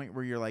that point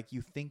where you're like,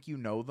 you think you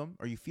know them,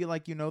 or you feel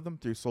like you know them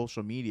through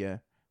social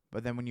media,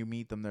 but then when you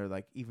meet them, they're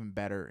like even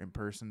better in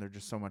person. They're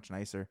just so much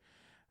nicer.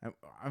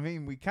 I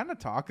mean, we kind of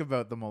talk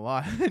about them a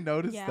lot. I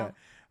noticed that.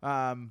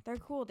 They're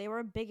cool. They were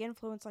a big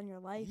influence on your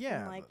life.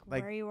 Yeah, and like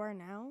where you are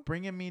now.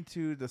 Bringing me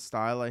to the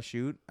style I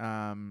shoot,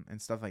 and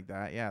stuff like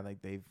that. Yeah,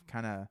 like they've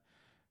kind of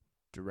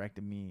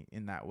directed me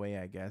in that way,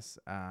 I guess.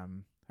 I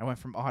went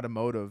from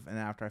automotive, and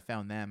after I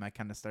found them, I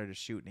kind of started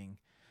shooting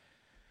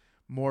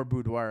more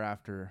boudoir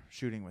after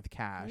shooting with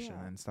Cash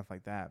and stuff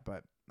like that.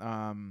 But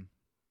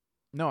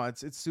no,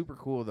 it's super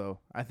cool though.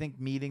 I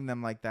think meeting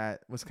them like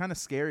that was kind of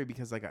scary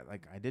because like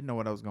I didn't know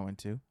what I was going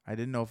to. I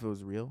didn't know if it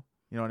was real.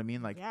 You know what I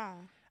mean? Like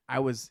I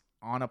was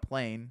on a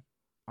plane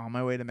on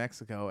my way to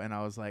Mexico, and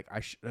I was like,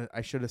 I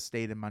should have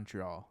stayed in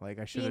Montreal. Like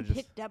I should have just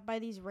picked up by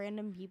these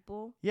random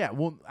people. Yeah,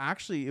 well,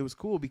 actually, it was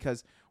cool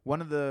because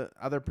one of the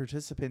other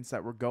participants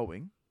that were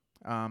going,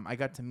 I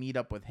got to meet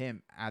up with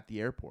him at the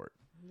airport.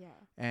 Yeah,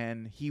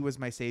 and he was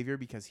my savior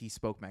because he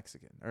spoke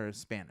Mexican or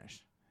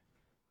Spanish.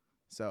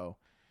 So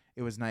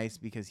it was nice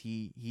because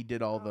he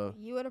did all the.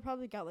 You would have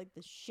probably got like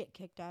the shit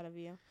kicked out of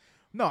you.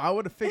 No, I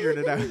would have figured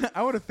it out.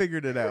 I would have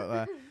figured it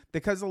out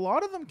because a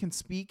lot of them can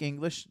speak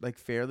English like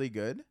fairly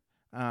good.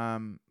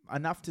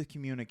 Enough to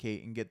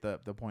communicate and get the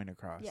point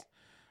across. Yeah.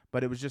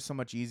 But it was just so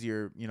much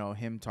easier,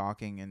 him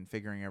talking and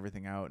figuring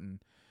everything out and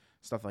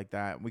stuff like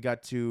that. We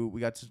got to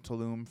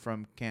Tulum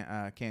from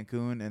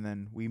Cancun, and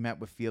then we met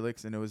with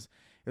Felix, and it was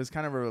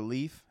kind of a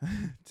relief.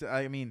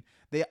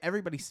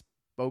 Everybody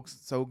spoke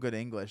so good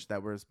English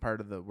that was part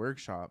of the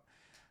workshop,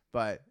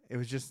 but it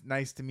was just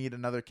nice to meet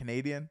another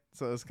Canadian.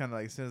 So it was kind of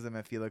like as soon as I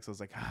met Felix, I was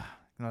like,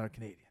 another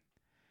Canadian.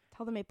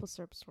 Tell the maple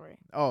syrup story.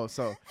 Oh,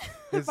 so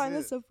I find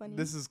this so funny.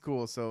 This is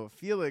cool. So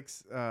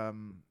Felix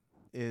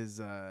he's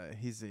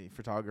a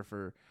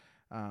photographer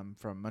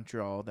from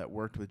Montreal that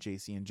worked with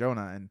JC and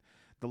Jonah, and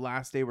the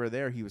last day we were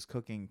there, he was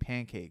cooking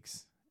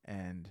pancakes,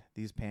 and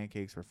these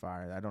pancakes were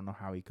fire. I don't know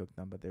how he cooked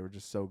them, but they were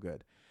just so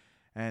good.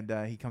 And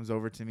he comes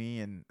over to me,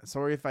 and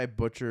sorry if I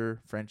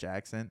butcher French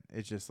accent.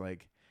 It's just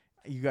like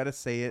you got to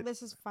say it.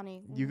 This is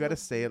funny. You got to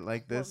say it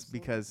like this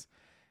because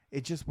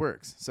it just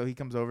works. So he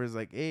comes over, is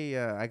like, hey,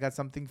 I got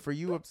something for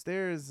you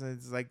upstairs.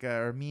 It's like,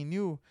 or me and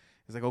you.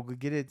 He's like, oh, go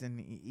get it. And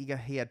he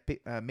had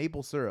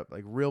maple syrup,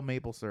 like real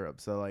maple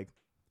syrup. So like,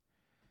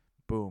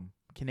 boom,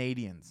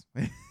 Canadians.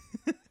 And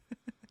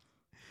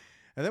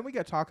then we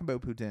got talking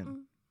about poutine. Oh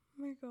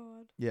my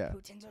God. Yeah.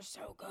 Poutines are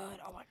so good.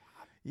 Oh my God.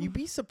 You'd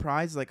be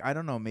surprised. Like, I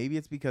don't know. Maybe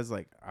it's because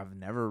like I've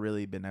never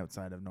really been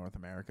outside of North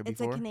America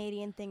before. It's a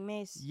Canadian thing,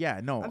 Mace. Yeah,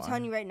 no. I'm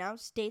telling you right now,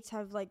 States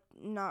have like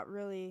not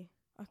really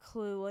a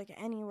clue like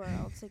anywhere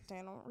else. Like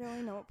they don't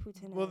really know what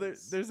poutine is. Well,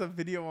 there's a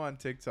video on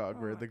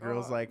TikTok where the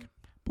girl's like,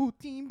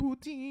 poutine,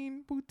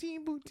 poutine,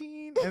 poutine,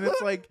 poutine. And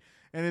it's like,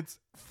 and it's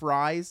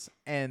fries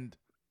and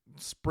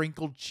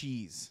sprinkled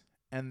cheese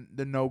and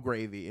the no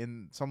gravy.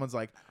 And someone's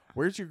like,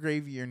 where's your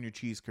gravy and your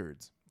cheese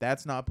curds?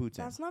 That's not poutine.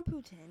 That's not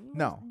poutine.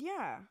 No.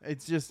 Yeah.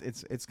 It's just,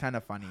 it's kind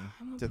of funny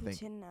to think.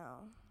 Poutine now.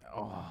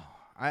 Oh,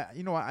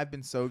 you know what? I've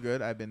been so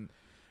good. I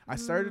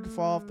started to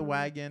fall off the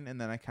wagon, and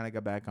then I kind of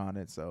got back on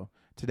it. So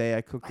today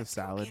I cooked a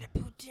salad.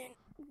 Poutine.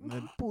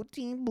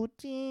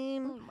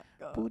 Poutine. Oh my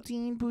God.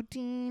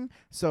 Poutine.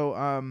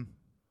 So,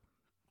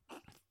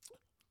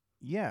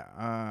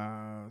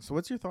 yeah. So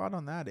what's your thought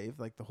on that, Dave?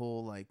 Like the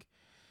whole, like,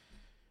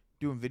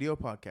 doing video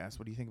podcasts.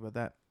 What do you think about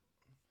that?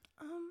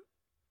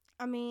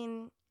 I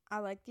mean, I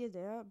like the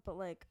idea, but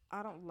like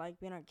I don't like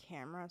being on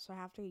camera, so I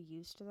have to get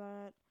used to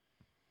that.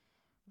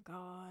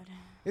 God.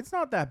 It's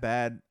not that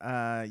bad.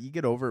 You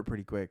get over it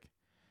pretty quick.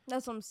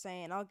 That's what I'm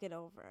saying. I'll get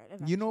over it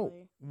eventually. You know,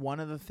 one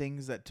of the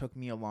things that took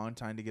me a long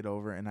time to get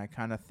over, and I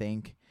kind of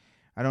think,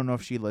 I don't know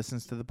if she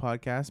listens to the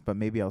podcast, but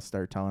maybe I'll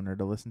start telling her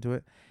to listen to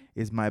it,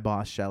 is my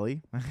boss,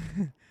 Shelly.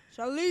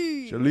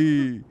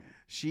 Shelly.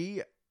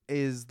 She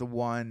is the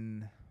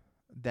one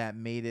that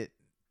made it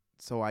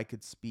so I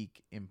could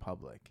speak in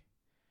public.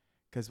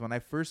 Because when I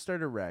first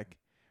started rec,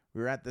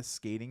 we were at this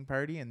skating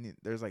party, and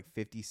there's like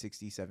 50,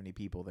 60, 70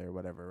 people there,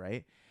 whatever,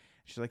 right?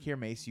 She's like, here,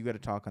 Mace, you got to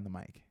talk on the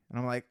mic. And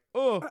I'm like,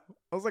 oh.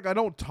 I was like, I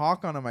don't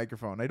talk on a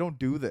microphone. I don't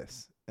do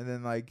this. And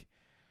then, like,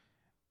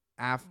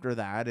 after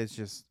that,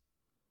 it's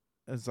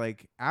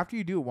like, after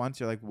you do it once,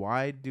 you're like,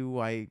 why do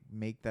I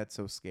make that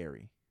so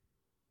scary?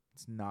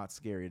 It's not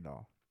scary at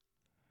all.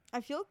 I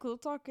feel cool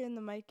talking in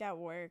the mic at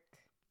work.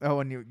 Oh,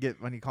 when you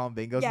call them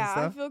bingos and stuff?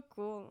 Yeah, I feel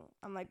cool.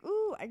 I'm like,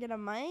 ooh, I get a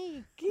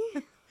mic.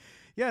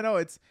 Yeah, no,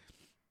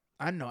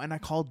 I don't know. And I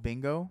called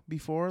bingo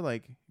before,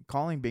 like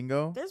calling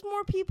bingo. There's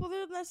more people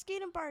there than that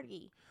skating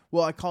party.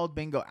 Well, I called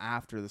bingo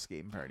after the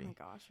skating party. Oh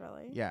my gosh,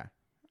 really? Yeah.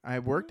 I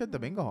worked at the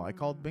bingo hall. I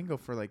called bingo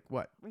for like,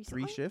 what,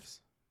 Recently? 3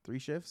 shifts? 3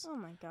 shifts? Oh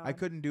my God. I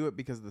couldn't do it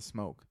because of the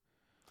smoke.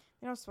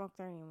 They don't smoke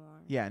there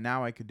anymore. Yeah,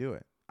 now I could do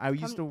it. I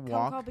used to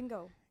walk. Come call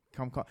bingo.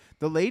 Come call.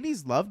 The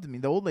ladies loved me.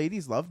 The old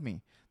ladies loved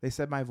me. They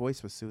said my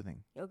voice was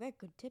soothing. You'll get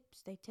good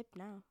tips. They tip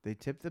now. They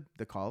tipped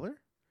the caller?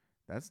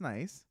 That's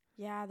nice.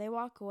 Yeah, they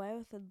walk away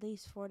with at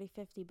least $40,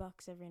 $50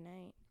 every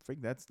night.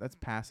 Frig, that's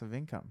passive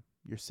income.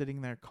 You're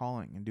sitting there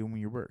calling and doing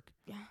your work.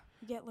 Yeah,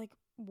 you get like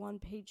one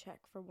paycheck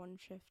for one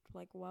shift,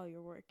 like while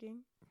you're working.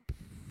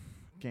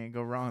 Can't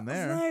go wrong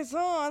there. That's nice,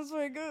 huh? That's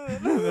very good.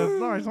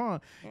 That's nice, huh?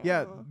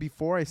 Yeah,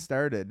 before I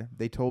started,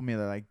 they told me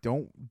that, like,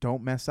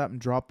 don't mess up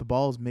and drop the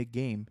balls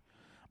mid-game.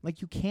 I'm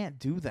like, you can't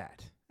do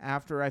that.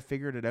 After I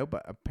figured it out,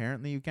 but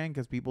apparently you can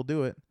because people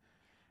do it.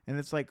 And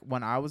it's like,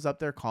 when I was up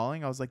there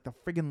calling, I was like, the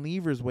friggin'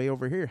 lever's way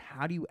over here.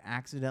 How do you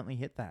accidentally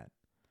hit that?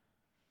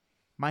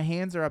 My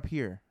hands are up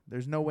here.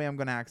 There's no way I'm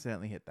going to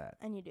accidentally hit that.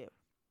 And you do.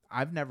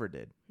 I've never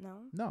did.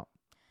 No.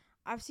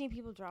 I've seen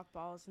people drop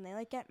balls, and they,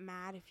 like, get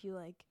mad if you,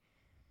 like,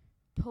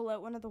 pull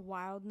out one of the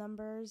wild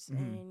numbers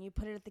and you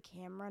put it at the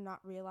camera, not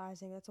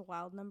realizing that's a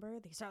wild number.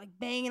 They start, like,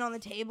 banging on the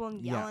table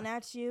and yelling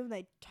at you.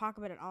 They talk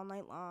about it all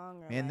night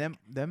long. And like,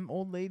 them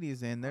old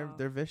ladies, they're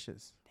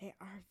vicious. They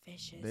are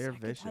vicious. They're I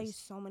vicious. could tell you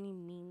so many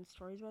mean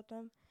stories about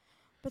them.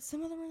 But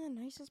some of them are the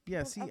nicest people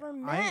I've ever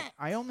met.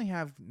 I only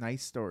have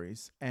nice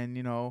stories. And,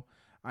 you know,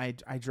 I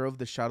drove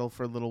the shuttle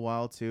for a little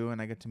while, too,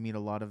 and I got to meet a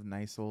lot of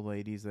nice old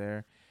ladies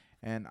there.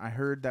 And I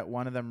heard that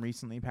one of them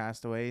recently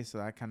passed away, so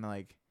that kind of,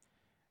 like,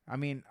 I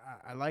mean,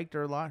 I liked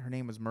her a lot. Her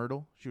name was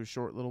Myrtle. She was a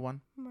short little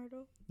one.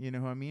 Myrtle? You know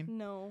who I mean?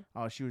 No.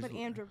 Oh, she was. But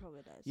Andrew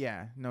probably does.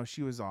 Yeah. No,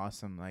 she was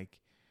awesome. Like,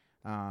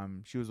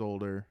 she was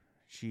older.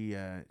 She,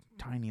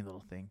 tiny little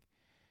thing.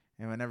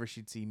 And whenever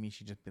she'd see me,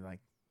 she'd just be like,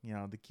 you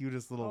know, the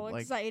cutest little,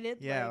 like, excited.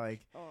 Yeah,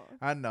 like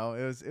I don't know.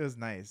 It was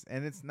nice.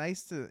 And it's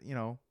nice to, you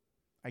know,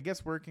 I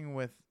guess working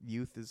with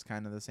youth is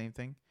kind of the same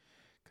thing.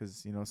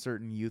 Because, you know,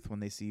 certain youth, when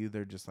they see you,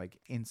 they're just, like,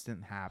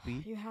 instant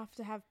happy. You have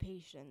to have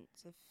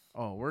patience.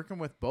 Working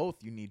with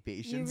both, you need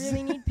patience. You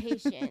really need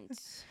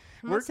patience.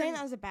 I'm not saying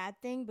that was a bad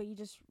thing, but you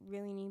just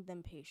really need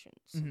them patience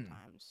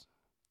sometimes.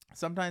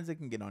 Sometimes they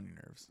can get on your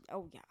nerves.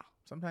 Oh, yeah.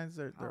 Sometimes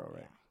they're all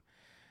right.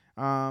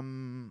 Yeah.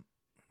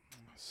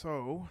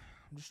 So,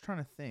 I'm just trying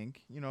to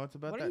think. You know, it's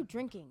about What are you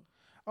drinking?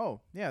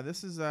 Oh, yeah,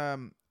 this is,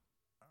 Roar.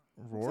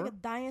 It's like a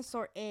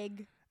dinosaur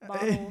egg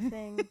bottle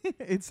thing.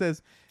 It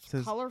says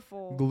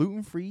colorful,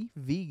 gluten-free,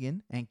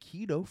 vegan, and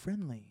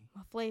keto-friendly.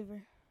 What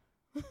flavor?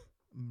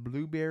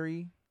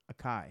 Blueberry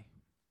acai.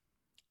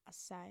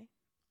 Acai.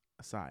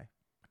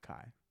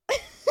 Acai.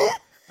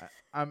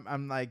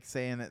 I'm like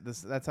saying it.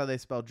 That's how they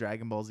spell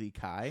Dragon Ball Z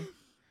Kai.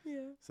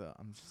 Yeah. So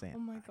I'm just saying. Oh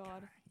my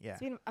God. Yeah.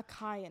 Speaking of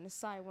acai and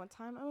acai, one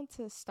time I went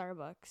to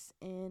Starbucks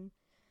and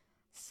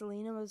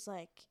Selena was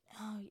like,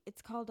 "Oh,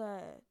 it's called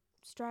a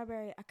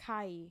strawberry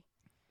acai."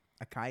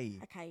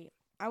 Acai.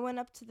 I went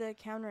up to the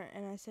counter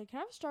and I said, "Can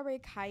I have a strawberry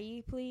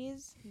acai,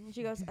 please?" And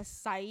she goes,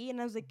 "Acai," and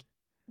I was like,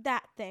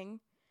 "That thing."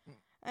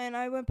 And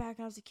I went back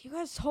and I was like, "You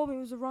guys told me it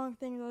was the wrong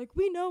thing." They're like,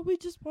 "We know. We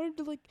just wanted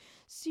to, like,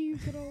 see you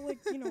get all, like,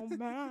 you know,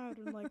 mad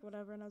and, like,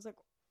 whatever." And I was like,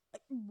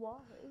 "Why?"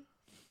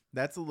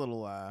 That's a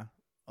little,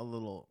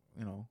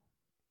 you know,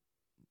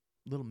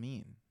 little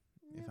mean,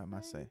 if I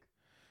must say.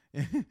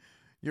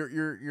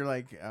 You're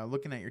like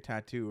looking at your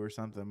tattoo or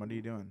something. What are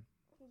you doing?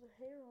 There's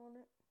a hair on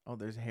it. Oh,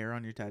 there's hair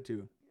on your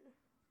tattoo.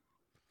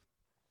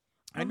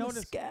 I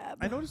noticed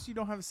you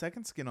don't have a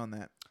second skin on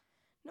that.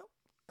 No,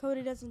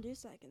 Cody doesn't do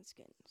second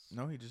skins.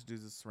 No, he just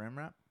does a saran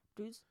wrap.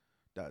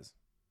 Does.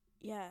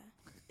 Yeah,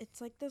 it's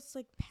like this,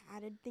 like,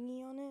 padded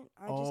thingy on it.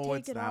 I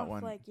just take it off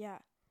one. like a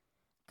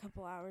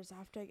couple hours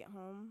after I get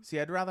home. See,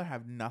 I'd rather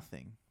have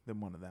nothing than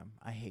one of them.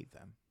 I hate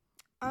them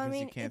because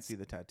you can't see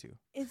the tattoo.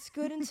 It's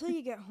good until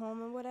you get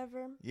home and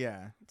whatever.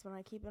 Yeah, that's when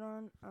I keep it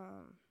on.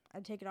 I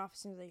take it off as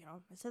soon as I get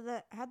home. I said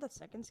that I had that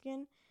second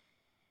skin.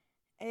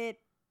 It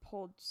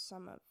pulled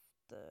some of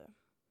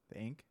the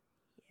ink.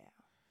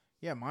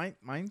 Yeah,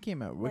 mine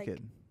came out like,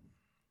 wicked.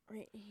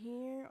 Right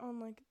here on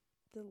like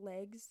the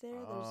legs there.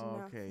 There's Oh,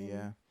 nothing. okay,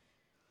 yeah.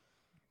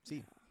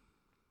 See,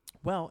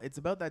 well, it's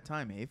about that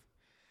time, Ave.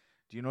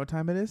 Do you know what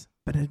time it is?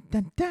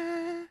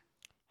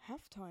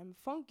 Halftime,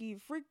 funky,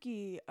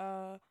 freaky,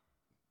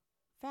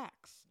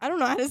 facts. I don't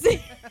know how to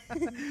say.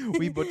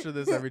 We butcher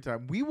this every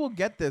time. We will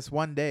get this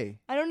one day.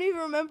 I don't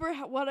even remember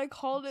what I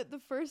called it the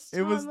first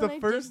time. It was the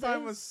first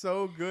time was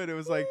so good. It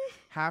was like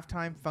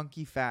halftime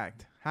funky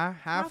fact.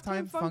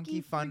 Halftime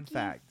funky fun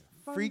fact.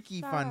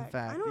 Freaky fun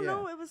fact. I don't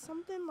know. It was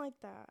something like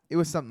that. It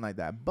was something like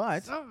that.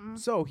 But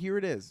so here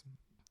it is.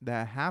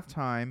 The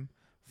halftime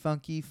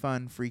funky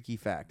fun freaky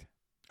fact.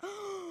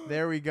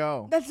 There we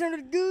go. That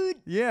sounded good.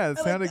 Yeah, it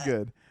sounded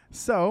good.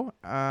 So,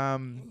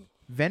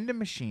 vending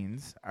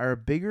machines are a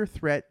bigger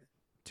threat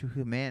to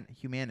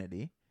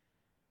humanity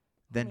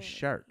than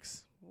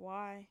sharks.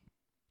 Why?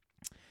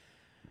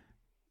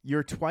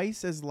 You're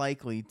twice as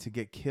likely to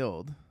get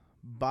killed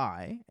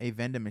by a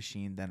vending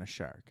machine than a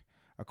shark,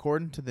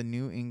 according to the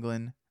New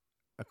England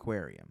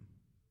Aquarium.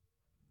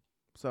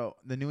 So,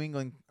 the New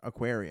England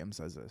Aquarium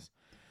says this.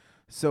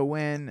 So,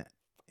 when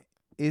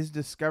is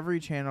Discovery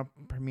Channel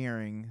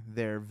premiering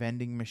their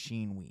vending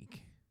machine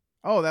week?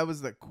 Oh, that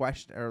was the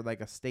question, or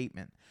like a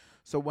statement.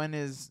 So when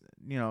is,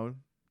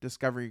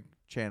 Discovery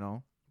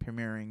Channel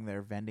premiering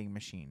their vending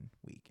machine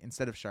week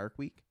instead of Shark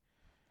Week?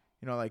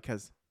 Like,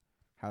 because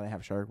how they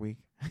have Shark Week.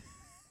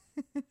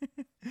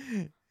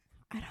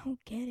 I don't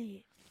get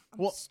it.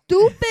 I'm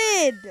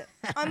stupid.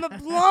 I'm a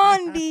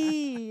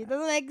blondie.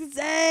 Doesn't make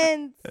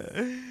sense.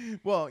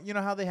 Well, you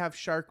know how they have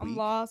Shark Week. I'm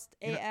lost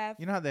AF.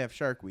 You know how they have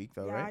Shark Week,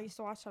 though, right? Yeah, I used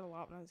to watch that a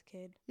lot when I was a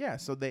kid. Yeah,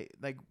 so they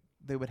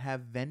would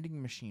have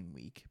vending machine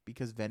week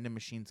because vending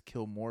machines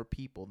kill more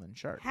people than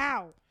sharks.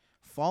 How?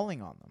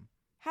 Falling on them.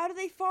 How do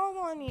they fall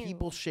on you?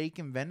 People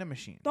shaking vending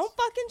machines. Don't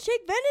fucking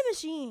shake vending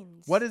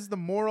machines. What is the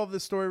moral of the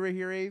story right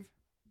here, Ave?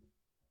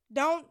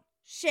 Don't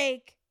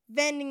shake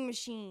vending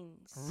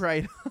machines.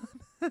 Right.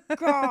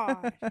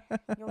 God,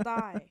 you'll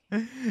die.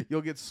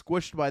 You'll get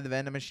squished by the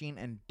vending machine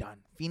and done.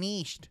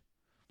 Finished.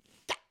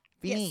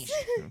 Finished.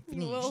 Yes.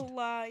 Finished. You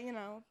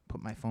will,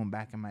 Put my phone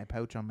back in my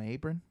pouch on my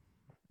apron.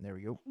 There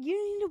we go. You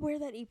need to wear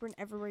that apron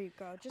everywhere you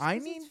go. I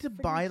need to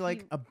buy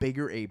like a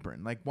bigger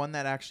apron, like one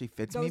that actually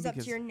fits me. Goes up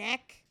to your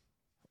neck.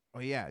 Oh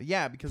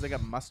yeah, because I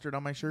got mustard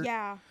on my shirt.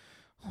 Yeah.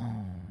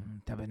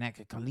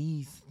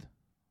 Tabernacle-caliste.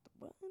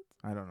 What?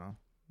 I don't know.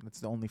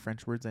 That's the only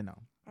French words I know.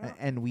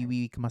 And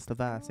oui, comment ça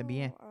va? C'est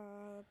bien.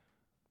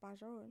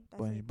 Bonjour.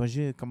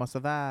 Bonjour, comment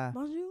ça va?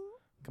 Bonjour.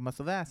 Comment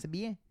ça va? C'est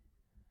bien.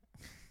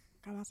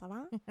 Comment ça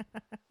va?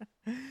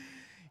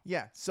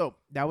 Yeah, so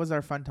that was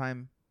our fun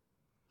time.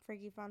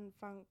 Freaky fun,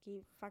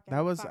 funky, fucking.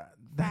 That was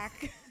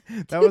fact.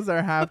 That was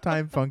our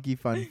halftime funky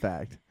fun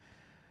fact.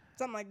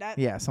 Something like that.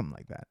 Yeah, something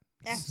like that.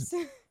 F's.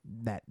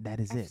 That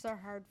is it. F's are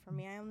hard for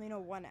me. I only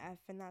know one F,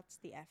 and that's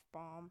the F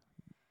bomb.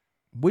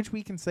 Which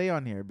we can say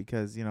on here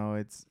because it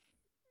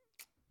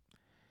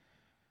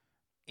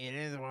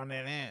is what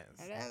it is.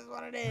 It is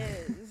what it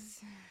is.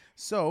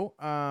 So,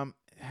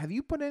 have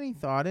you put any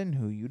thought in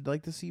who you'd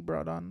like to see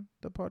brought on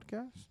the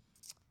podcast?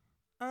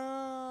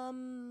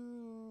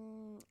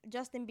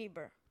 Justin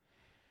Bieber.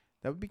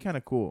 That would be kind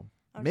of cool.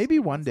 Maybe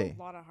one day.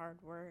 A lot of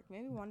hard work.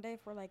 Maybe one day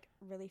if we're like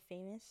really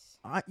famous.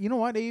 You know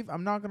what, Ave?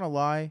 I'm not gonna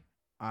lie.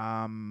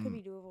 Could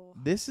be doable.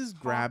 This is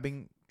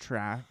grabbing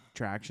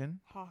traction.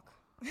 Hawk.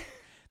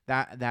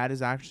 That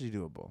is actually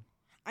doable.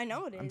 I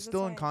know it is. I'm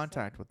still in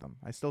contact with them.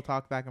 I still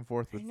talk back and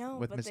forth with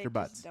Mr.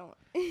 Butts. Don't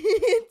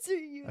answer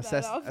you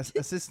that often.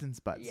 Assistance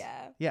Butts.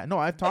 Yeah. Yeah. No,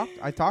 I talked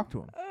to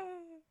him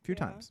a few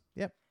times.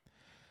 Yep.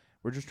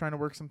 We're just trying to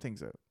work some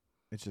things out.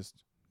 It's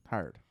just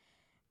hard.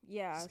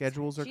 Yeah.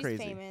 Schedules are crazy.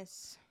 She's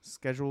famous.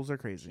 Schedules are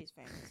crazy. She's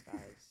famous,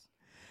 guys.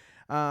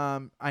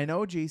 I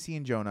know JC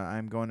and Jonah.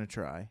 I'm going to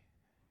try.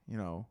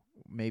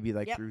 Maybe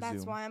through Zoom.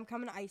 That's why I'm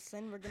coming to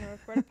Iceland. We're gonna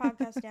record a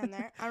podcast down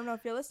there. I don't know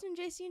if you're listening,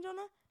 JC and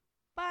Jonah,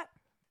 but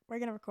we're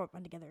gonna record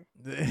one together.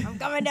 I'm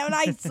coming down to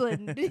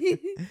Iceland.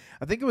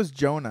 I think it was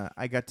Jonah.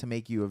 I got to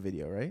make you a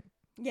video, right?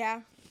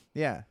 Yeah.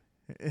 Yeah.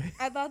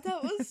 I thought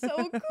that was so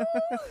cool.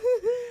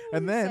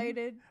 And then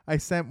excited. I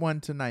sent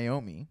one to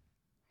Naomi.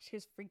 She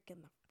was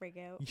freaking the frig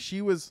out.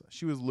 She was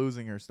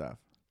losing her stuff.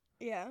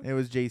 Yeah. It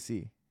was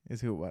JC is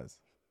who it was.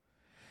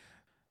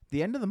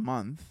 The end of the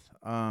month,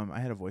 I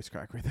had a voice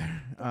crack right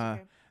there.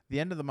 Okay. The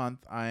end of the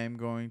month, I'm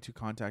going to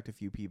contact a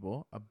few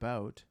people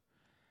about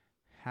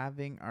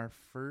having our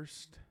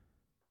first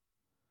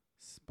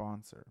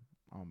sponsor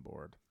on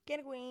board.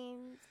 Get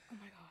Queens. Oh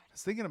my god. I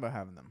was thinking about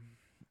having them.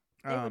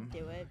 They would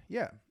do it.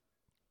 Yeah.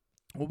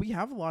 Well, we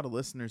have a lot of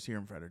listeners here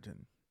in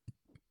Fredericton.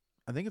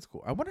 I think it's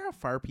cool. I wonder how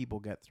far people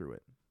get through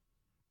it.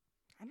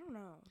 I don't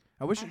know.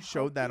 I wish it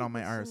showed that on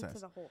my RSS. To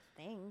the whole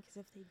thing, because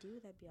if they do,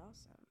 that'd be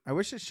awesome. I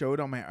wish it showed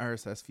on my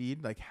RSS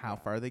feed how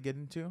far they get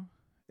into.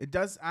 It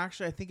does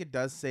actually. I think it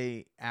does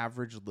say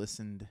average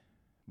listened,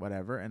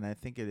 whatever, and I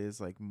think it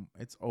is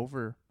it's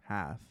over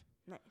half.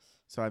 Nice.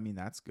 So I mean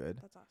that's good.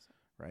 That's awesome.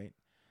 Right.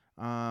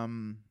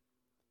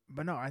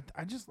 But no, I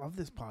just love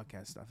this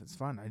podcast stuff. It's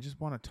fun. I just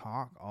want to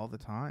talk all the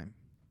time.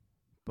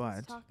 But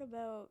let's talk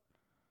about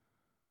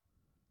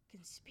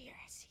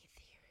conspiracy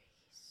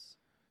theories.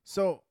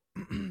 So,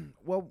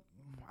 well,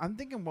 I'm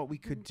thinking what we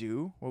could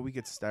do, what we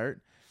could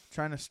start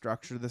trying to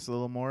structure this a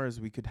little more is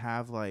we could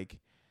have like,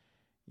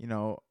 you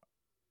know,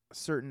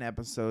 certain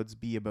episodes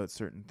be about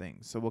certain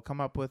things. So we'll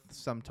come up with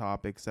some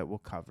topics that we'll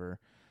cover.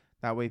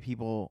 That way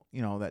people,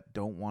 you know, that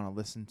don't want to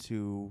listen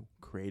to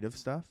creative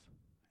stuff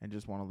and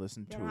just want to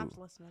listen to. They don't have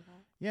to listen to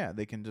that. Yeah,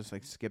 they can just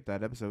like skip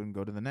that episode and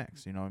go to the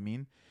next, you know what I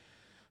mean?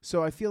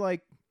 So I feel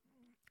like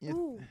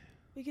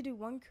we could do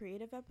one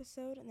creative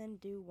episode and then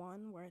do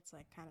one where it's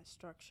like kind of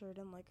structured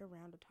and like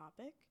around a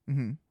topic.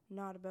 Mm-hmm.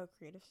 Not about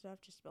creative stuff,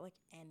 just about like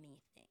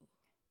anything.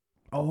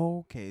 Oh,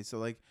 okay. So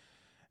like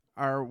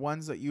our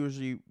ones that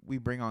usually we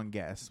bring on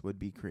guests would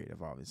be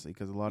creative, obviously,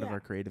 because a lot of our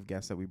creative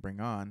guests that we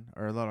bring on,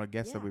 or a lot of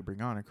guests that we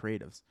bring on are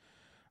creatives.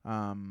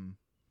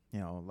 You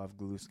know, Love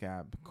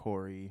Glooskap,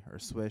 Corey, or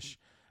Swish,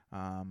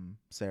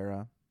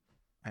 Sarah,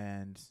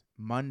 and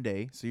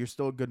Monday. So you're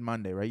still a good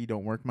Monday, right? You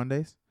don't work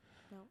Mondays?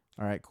 No.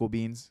 All right, cool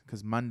beans.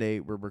 Because Monday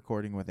we're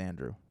recording with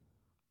Andrew.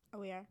 Oh,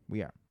 we are?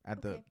 We are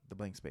at the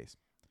blank space.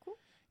 Cool.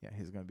 Yeah,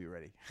 he's going to be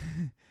ready.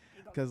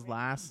 Because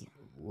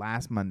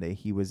last Monday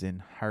he was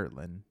in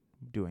Heartland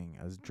doing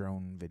a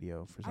drone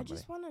video for somebody. I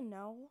just want to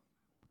know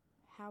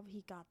how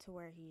he got to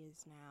where he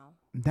is now.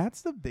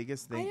 That's the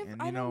biggest thing.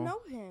 I don't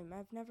know him.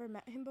 I've never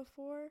met him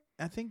before.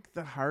 I think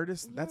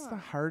that's the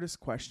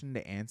hardest question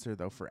to answer,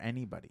 though, for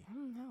anybody. I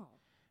don't know.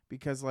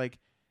 Because, like,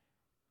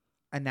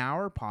 an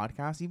hour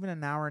podcast, even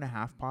an hour and a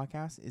half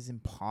podcast is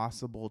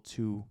impossible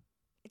to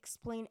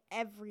explain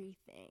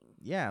everything.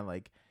 Yeah,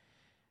 like,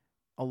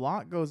 a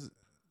lot goes,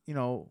 you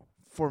know,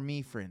 for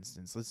me, for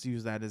instance, let's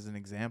use that as an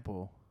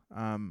example.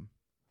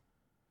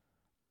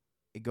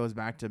 It goes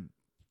back to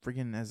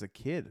freaking as a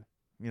kid.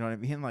 You know what I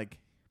mean? Like,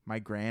 my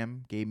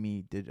gram gave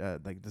me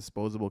like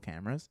disposable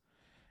cameras,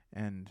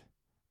 and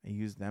I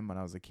used them when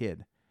I was a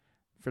kid.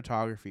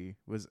 Photography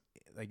was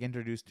like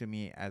introduced to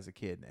me as a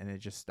kid, and it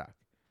just stuck.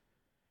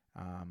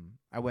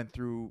 I went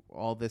through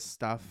all this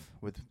stuff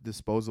with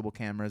disposable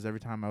cameras. Every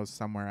time I was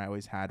somewhere, I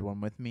always had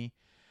one with me.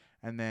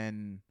 And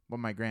then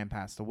when my gram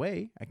passed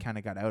away, I kind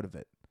of got out of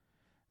it.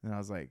 And I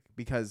was like,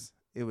 because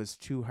it was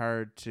too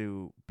hard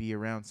to be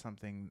around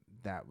something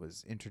that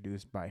was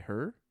introduced by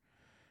her.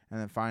 And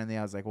then finally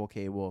I was like,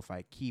 okay, well, if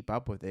I keep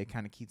up with it, it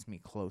kind of keeps me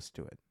close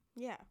to it.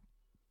 Yeah.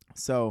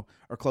 So,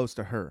 or close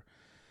to her.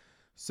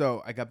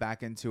 So I got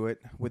back into it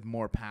with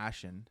more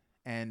passion.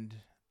 And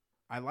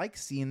I like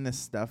seeing this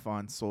stuff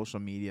on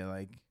social media.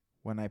 Like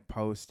when I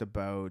post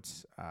about,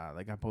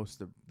 like I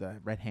posted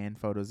the red hand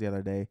photos the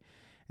other day.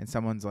 And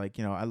someone's like,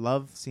 you know, I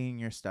love seeing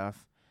your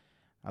stuff.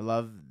 I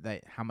love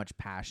that how much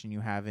passion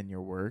you have in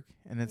your work.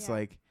 And it's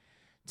like,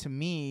 to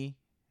me,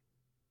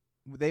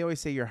 they always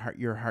say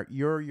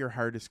you're your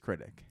hardest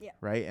critic. Yeah.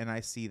 Right. And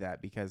I see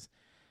that because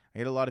I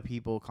get a lot of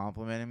people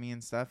complimenting me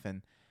and stuff.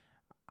 And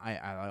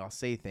I'll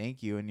say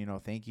thank you. And, you know,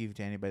 thank you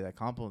to anybody that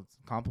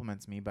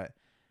compliments me. But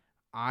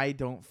I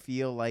don't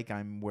feel like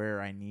I'm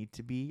where I need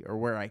to be or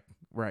where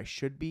I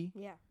should be.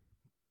 Yeah.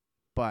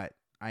 But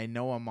I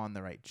know I'm on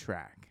the right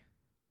track.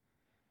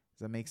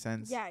 Does that make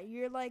sense? Yeah,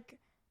 you're like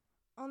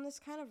on this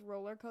kind of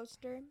roller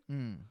coaster,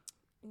 and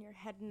you're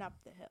heading up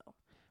the hill.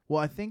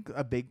 Well, I think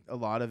a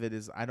lot of it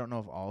is, I don't know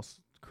if all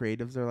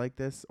creatives are like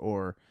this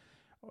or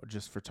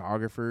just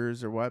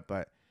photographers or what,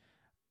 but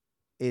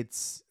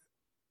it's,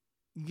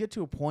 you get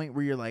to a point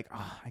where you're like,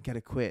 I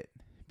gotta quit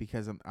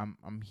because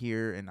I'm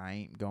here and I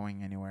ain't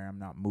going anywhere. I'm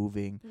not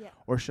moving. Yeah.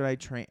 Or should I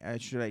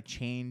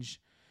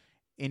change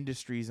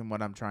industries in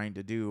what I'm trying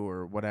to do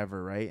or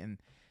whatever, right? And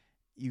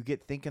you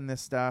get thinking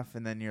this stuff,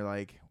 and then you're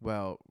like,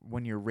 well,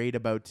 when you're right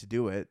about to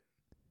do it,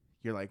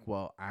 you're like,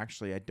 well,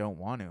 actually, I don't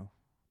want to,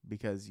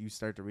 because you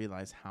start to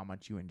realize how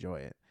much you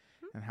enjoy it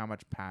and how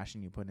much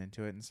passion you put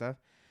into it and stuff.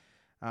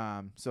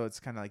 So it's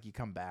kind of like you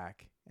come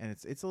back, and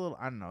it's a little,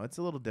 I don't know, it's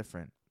a little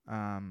different.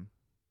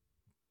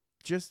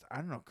 Just, I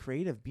don't know,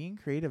 being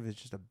creative is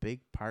just a big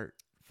part.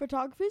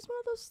 Photography is one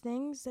of those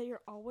things that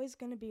you're always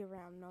going to be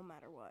around no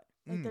matter what.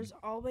 Like, there's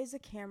always a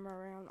camera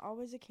around,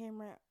 always a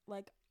camera,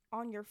 like,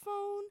 on your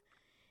phone.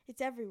 It's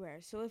everywhere.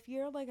 So if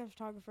you're like a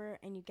photographer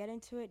and you get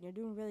into it and you're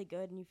doing really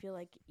good and you feel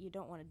like you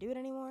don't want to do it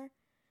anymore,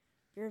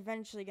 you're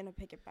eventually going to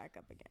pick it back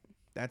up again.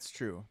 That's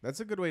true.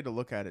 That's a good way to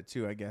look at it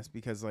too, I guess,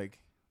 because like,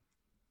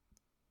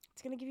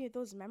 it's going to give you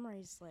those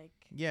memories, like.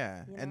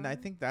 Yeah. You know? And I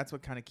think that's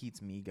what kind of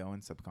keeps me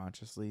going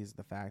subconsciously is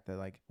the fact that,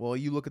 like, well,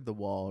 you look at the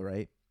wall,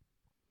 right?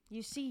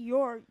 You see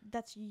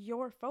that's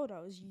your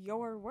photos,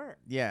 your work.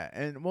 Yeah.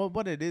 And well,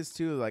 what it is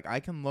too, like I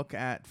can look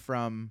at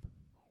from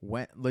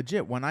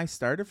when I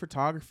started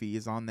photography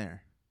is on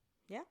there.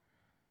 Yeah.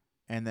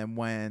 And then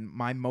when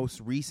my most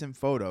recent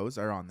photos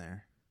are on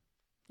there.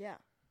 Yeah.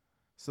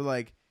 So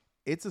like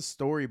it's a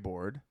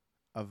storyboard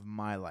of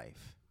my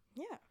life.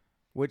 Yeah.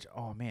 Which,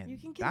 oh man, you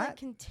can like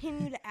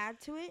continue to add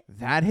to it.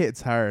 That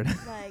hits hard.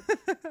 Like,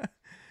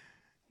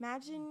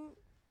 imagine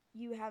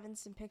you having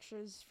some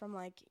pictures from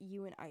like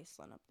you in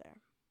Iceland up there.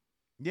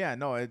 Yeah,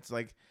 no, it's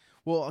like,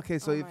 well, okay,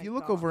 so if you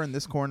look over in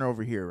this corner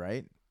over here,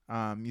 right?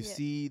 You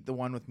see the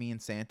one with me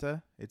and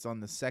Santa? It's on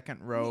the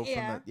second row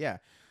from the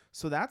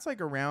So that's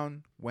like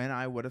around when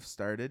I would have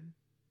started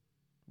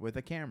with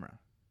a camera.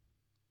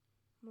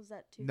 Was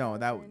that 2000? No,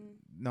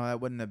 that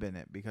wouldn't have been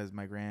it because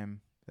my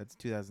gram, that's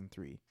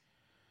 2003.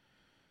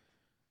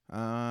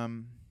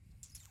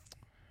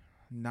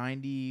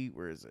 90,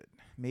 where is it?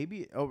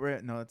 Maybe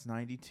no, it's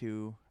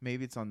 92.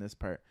 Maybe it's on this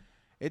part.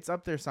 It's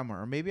up there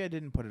somewhere, or maybe I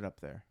didn't put it up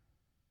there.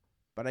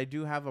 But I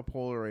do have a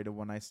Polaroid of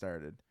when I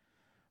started.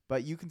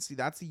 But you can see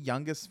that's the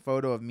youngest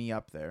photo of me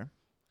up there.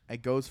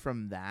 It goes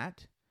from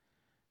that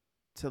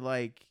to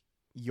like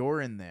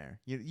you're in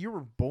there. You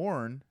were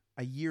born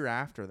a year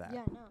after that.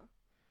 Yeah, no.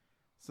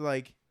 So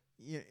like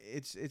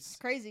it's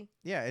crazy.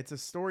 Yeah, it's a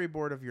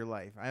storyboard of your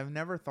life. I've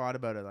never thought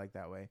about it like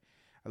that way.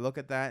 I look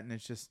at that and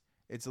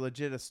it's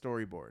legit a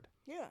storyboard.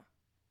 Yeah.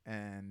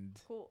 And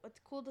cool. It's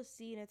cool to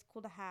see and it's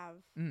cool to have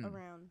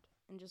around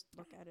and just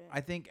look at it.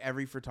 I think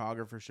every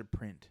photographer should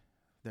print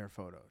their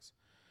photos,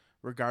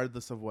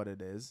 regardless of what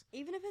it is.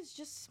 Even if it's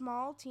just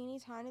small, teeny,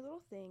 tiny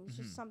little things,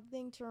 just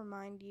something to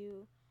remind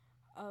you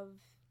of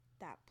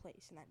that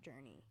place and that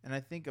journey. And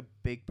I think a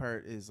big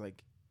part is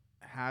like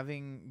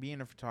being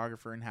a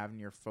photographer and having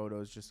your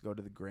photos just go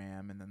to the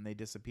gram and then they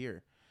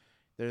disappear.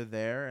 They're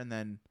there and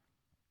then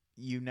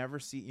you never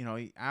see,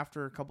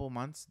 after a couple of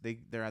months,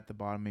 they're at the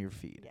bottom of your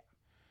feed. Yeah.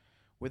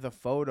 With a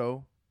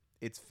photo,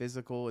 it's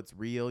physical, it's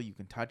real, you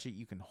can touch it,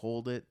 you can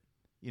hold it.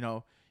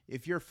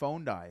 If your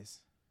phone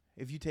dies,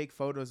 if you take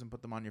photos and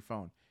put them on your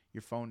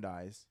phone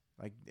dies.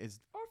 Or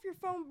if your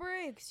phone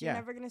breaks, you're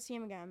never going to see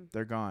them again.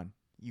 They're gone.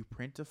 You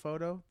print a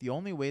photo, the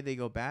only way they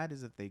go bad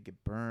is if they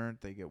get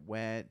burnt, they get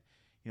wet,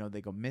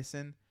 they go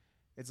missing.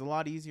 It's a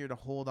lot easier to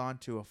hold on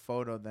to a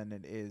photo than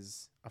it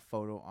is a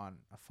photo on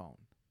a phone.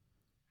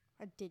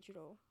 A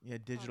digital. Yeah,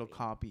 digital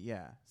copy.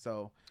 Yeah.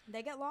 So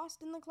they get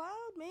lost in the cloud,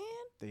 man.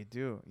 They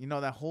do.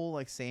 That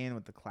whole saying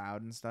with the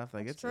cloud and stuff.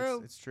 It's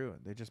true. It's true.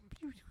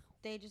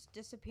 They just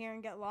disappear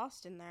and get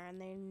lost in there,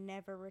 and they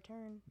never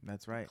return.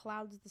 That's right. The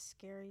cloud's the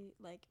scary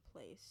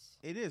place.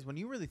 It is. When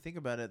you really think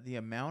about it, the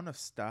amount of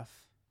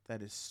stuff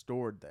that is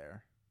stored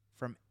there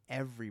from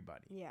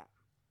everybody. Yeah.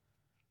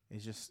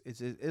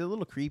 It's a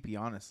little creepy,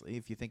 honestly,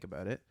 if you think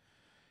about it.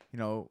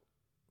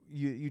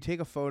 You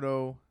take a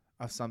photo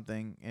of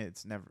something,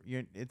 it's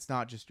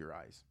not just your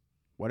eyes.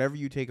 Whatever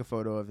you take a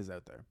photo of is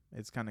out there.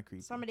 It's kind of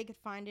creepy. Somebody could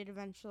find it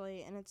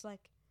eventually, and it's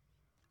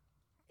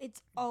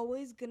it's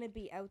always going to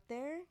be out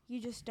there. You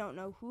just don't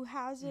know who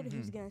has it,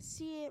 who's going to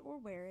see it, or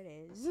where it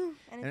is.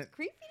 And it's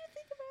creepy to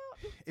think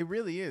about. It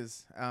really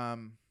is. I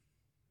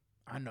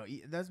don't know.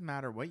 It doesn't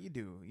matter what you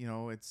do.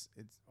 It's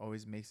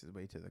always makes its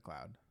way to the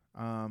cloud.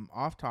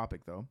 Off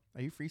topic, though.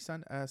 Are you free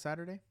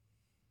Saturday?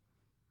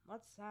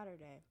 What's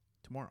Saturday?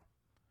 Tomorrow.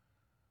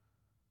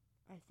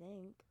 I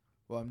think.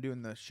 Well, I'm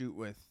doing the shoot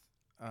with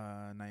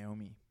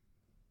Naomi.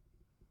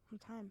 What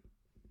time?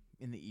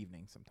 In the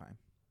evening sometime.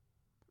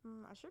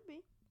 I should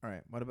be. All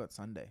right. What about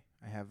Sunday?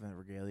 I have a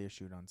regalia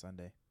shoot on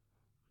Sunday.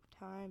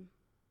 Time?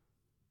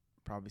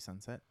 Probably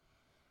sunset.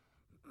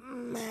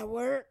 At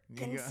work.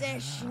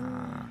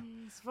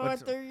 Concessions.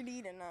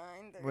 4:30 to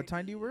 9:30. What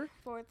time do you work?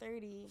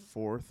 4:30.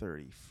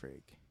 4:30.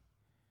 Frig.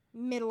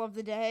 Middle of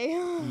the day.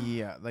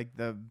 Yeah, like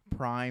the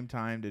prime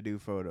time to do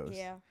photos.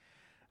 Yeah.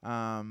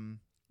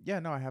 Yeah,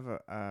 no, I have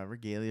a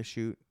regalia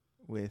shoot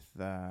with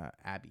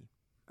Abby.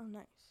 Oh,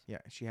 nice. Yeah,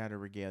 she had her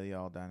regalia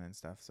all done and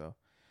stuff. So,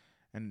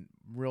 and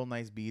real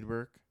nice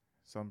beadwork.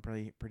 So I'm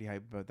pretty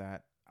hyped about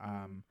that.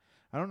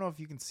 I don't know if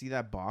you can see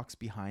that box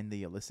behind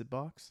the illicit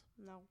box.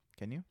 No.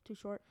 Can you? Too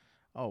short.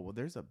 Oh, well,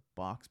 there's a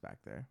box back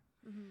there.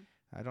 Mm-hmm.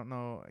 I don't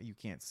know. You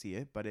can't see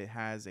it, but it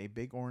has a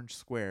big orange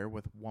square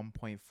with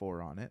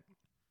 1.4 on it.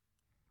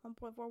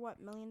 1.4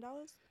 what? $1 million?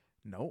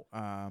 No.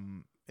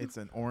 It's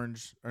an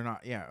orange or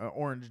not. Yeah, an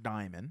orange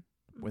diamond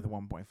with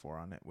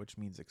 1.4 on it, which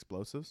means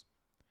explosives.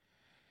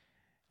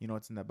 You know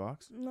what's in that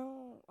box?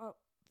 No. Oh.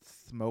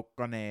 Smoke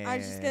grenades. I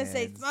was just gonna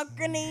say smoke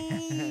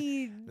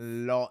grenades.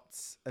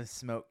 Lots of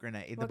smoke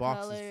grenades. The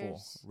box colors?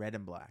 is full, red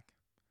and black.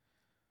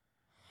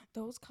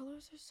 Those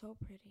colors are so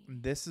pretty.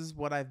 This is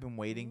what I've been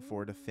waiting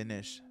for to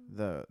finish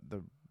the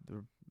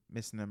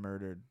missing and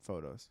murdered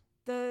photos.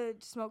 The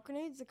smoke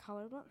grenades, the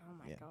colored one. Oh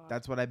my god.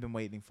 That's what I've been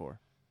waiting for.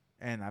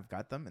 And I've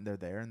got them, and they're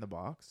there in the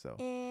box. So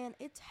and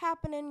it's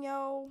happening,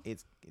 yo.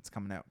 It's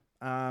coming out.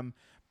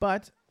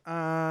 But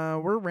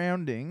we're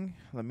rounding.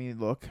 Let me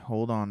look.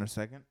 Hold on a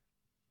second.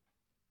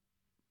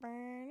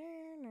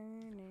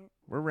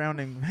 We're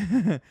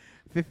rounding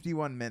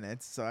 51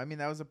 minutes. So I mean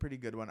that was a pretty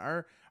good one.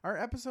 Our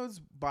episodes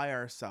by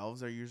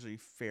ourselves are usually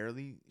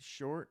fairly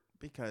short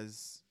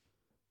because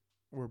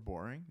we're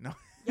boring. No.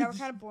 Yeah, we're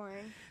kind of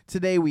boring.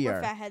 Today we're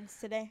fat heads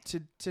today.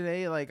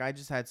 Today, like, I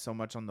just had so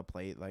much on the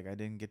plate. Like, I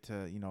didn't get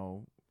to,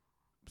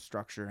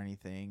 structure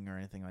anything or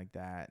anything like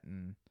that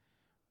and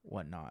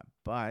whatnot.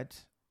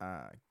 But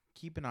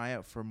keep an eye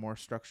out for more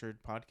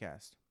structured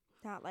podcasts.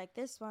 Not like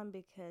this one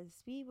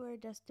because we were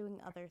just doing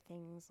other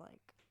things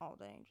like all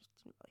day and just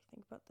didn't really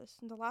think about this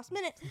in the last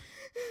minute.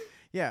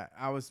 Yeah,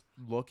 I was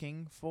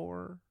looking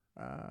for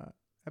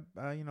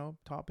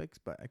topics,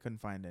 but I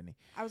couldn't find any.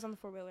 I was on the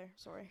 4-wheeler.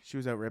 Sorry. She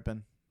was out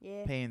ripping.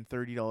 Yeah. Paying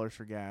 $30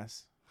 for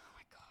gas. Oh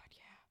my god,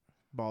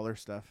 yeah. Baller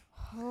stuff.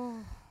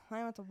 Oh,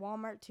 I went to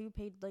Walmart too.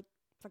 Paid like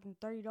fucking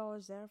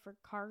 $30 there for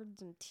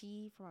cards and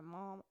tea for my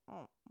mom.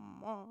 Oh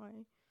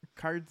my.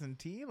 Cards and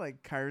tea?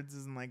 Like cards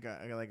isn't like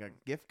a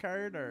gift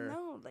card or?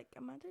 No, like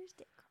a Mother's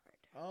Day card.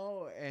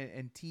 Oh,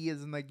 and tea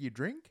isn't like you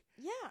drink?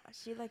 Yeah,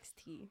 she likes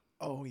tea.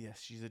 Oh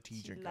yes, she's a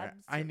tea drinker.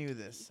 I knew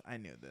this.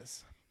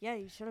 Yeah,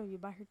 you should have. You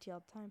buy her tea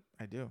all the time.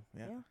 I do.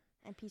 Yeah.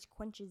 And peach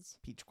quenches.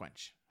 Peach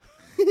quench.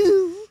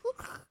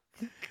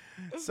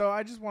 So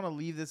I just want to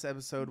leave this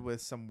episode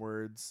with some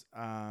words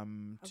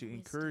to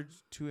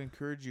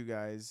encourage you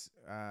guys.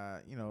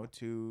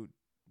 To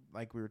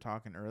like we were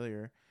talking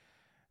earlier.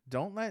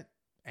 Don't let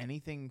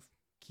anything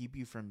keep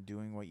you from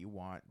doing what you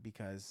want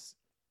because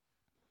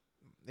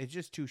it's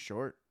just too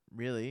short,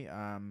 really.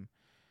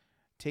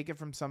 Take it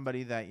from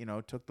somebody that,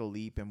 took the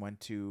leap and went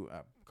to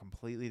a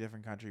completely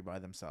different country by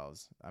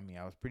themselves. I mean,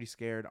 I was pretty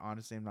scared.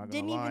 Honestly, I'm not going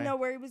to lie. Didn't even know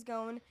where he was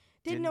going.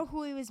 Didn't know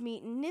who he was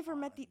meeting. Never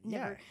met these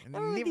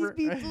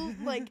people.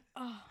 Like,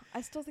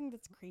 I still think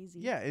that's crazy.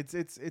 Yeah, it's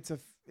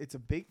a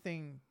big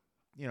thing,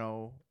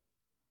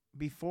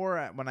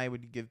 Before, when I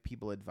would give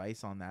people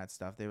advice on that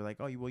stuff, they were like,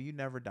 "Oh, well, you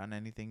never done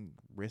anything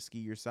risky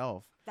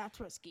yourself." That's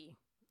risky.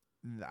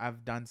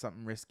 I've done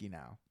something risky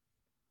now.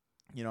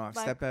 I've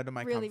stepped out of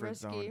my really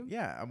comfort risky. zone.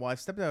 Yeah, well, I've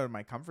stepped out of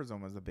my comfort zone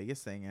was the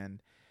biggest thing,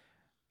 and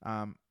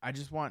I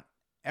just want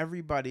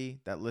everybody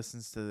that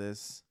listens to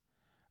this,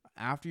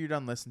 after you're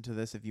done listening to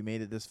this, if you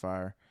made it this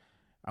far,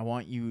 I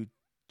want you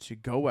to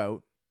go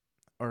out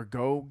or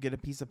go get a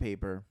piece of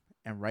paper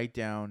and write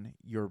down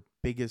your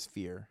biggest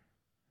fear.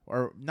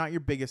 Or not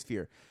your biggest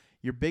fear,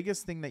 your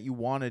biggest thing that you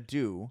want to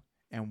do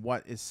and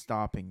what is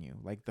stopping you,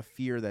 like the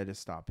fear that is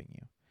stopping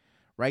you.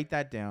 Write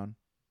that down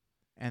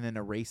and then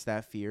erase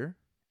that fear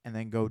and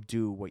then go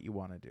do what you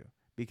want to do.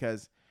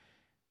 Because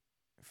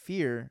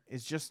fear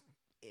is just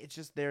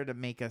there to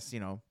make us,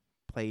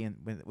 play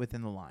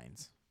within the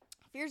lines.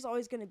 Fear's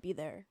always going to be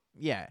there.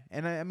 Yeah.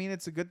 And I mean,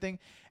 it's a good thing.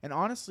 And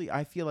honestly,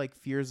 I feel like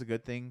fear is a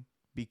good thing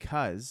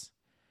because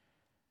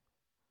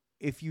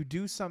if you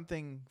do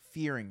something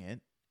fearing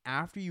it,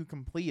 after you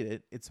complete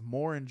it, it's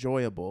more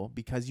enjoyable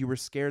because you were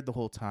scared the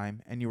whole time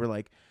and you were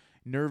like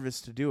nervous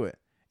to do it.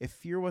 If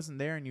fear wasn't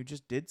there and you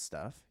just did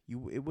stuff,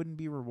 it wouldn't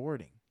be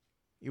rewarding.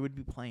 It would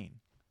be plain.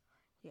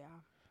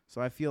 Yeah.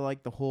 So I feel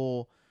like the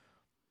whole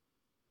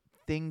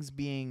things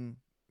being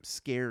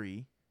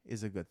scary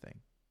is a good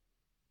thing.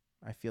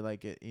 I feel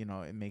like it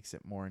makes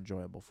it more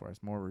enjoyable for us,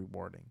 more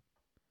rewarding.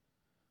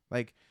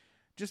 Like,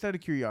 just out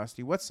of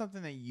curiosity, what's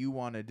something that you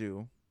want to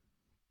do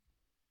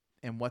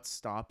and what's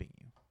stopping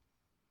you?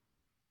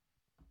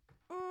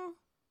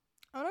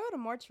 I want to go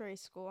to mortuary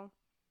school.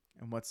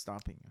 And what's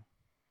stopping you?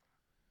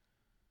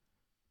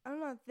 I don't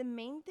know. The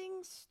main thing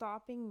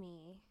stopping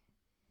me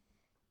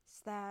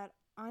is that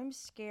I'm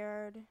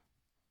scared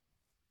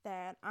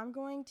that I'm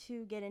going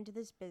to get into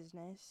this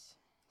business,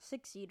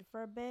 succeed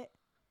for a bit,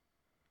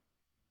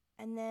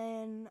 and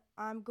then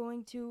I'm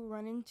going to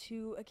run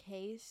into a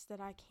case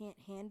that I can't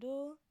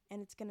handle,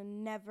 and it's going to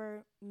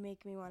never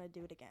make me want to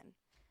do it again.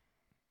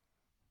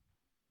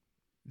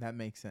 That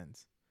makes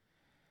sense.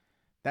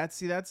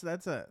 That's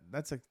a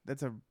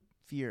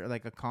fear,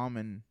 like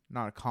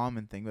not a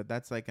common thing, but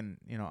that's like an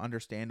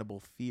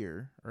understandable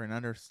fear or an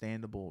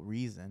understandable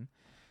reason.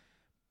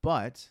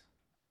 But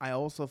I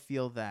also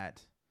feel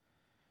that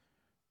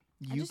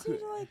I just need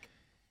to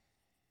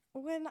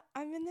when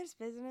I'm in this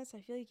business, I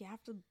feel like you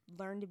have to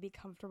learn to be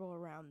comfortable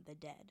around the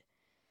dead.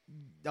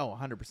 Oh,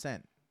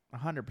 100%.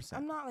 100%.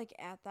 I'm not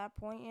at that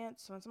point yet,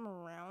 so once I'm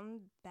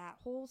around that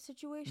whole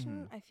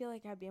situation, I feel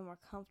like I'd be more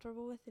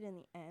comfortable with it in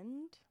the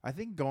end. I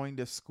think going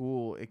to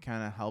school, it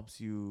kind of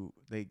helps you.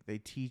 They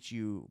teach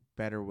you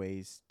better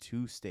ways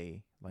to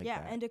stay like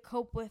that. Yeah, and to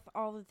cope with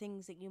all the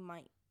things that you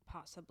might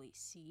possibly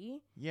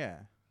see. Yeah.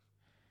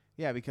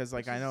 Yeah, because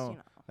I know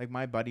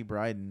my buddy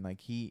Bryden,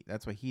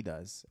 that's what he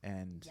does,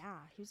 and yeah,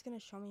 he was gonna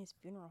show me his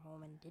funeral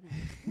home and didn't,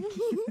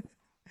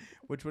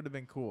 which would have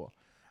been cool.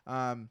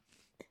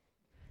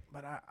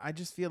 But I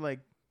just feel like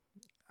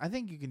I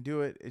think you can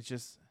do it. It's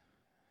just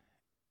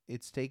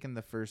it's taking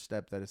the first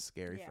step that is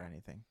scary for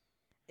anything.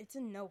 It's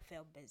a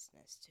no-fail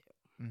business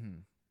too.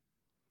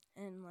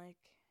 Mm-hmm. And I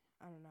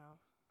don't know.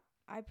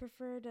 I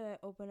prefer to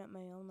open up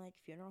my own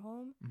funeral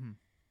home and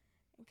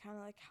kind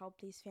of help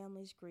these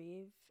families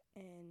grieve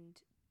and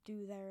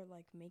do their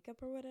makeup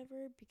or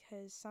whatever,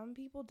 because some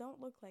people don't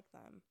look like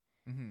them.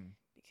 Mm-hmm.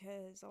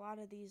 Because a lot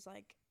of these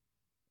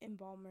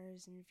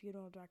embalmers and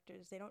funeral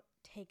directors, they don't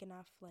take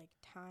enough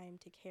time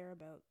to care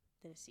about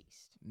the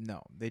deceased.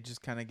 No, they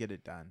just kind of get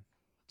it done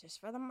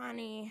just for the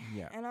money.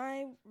 Yeah. And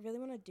I really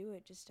want to do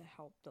it just to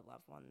help the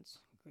loved ones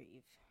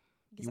grieve,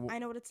 because I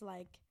know what it's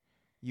like.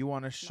 You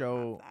want to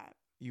show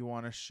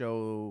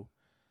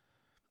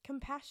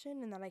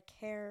compassion and that I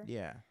care.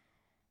 Yeah.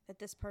 That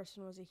this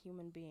person was a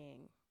human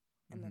being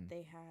and that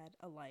they had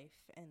a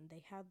life and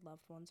they had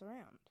loved ones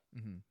around.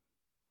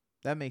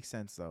 That makes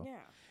sense though. Yeah.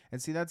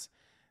 And see, that's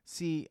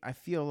See, I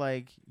feel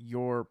like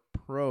your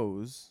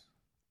pros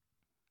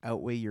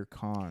outweigh your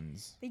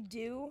cons. They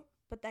do,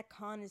 but that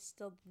con is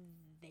still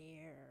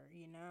there,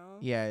 you know?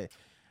 Yeah.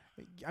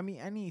 I mean,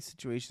 any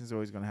situation is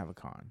always going to have a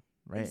con,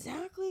 right?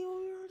 Exactly what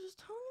we were just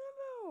talking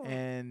about.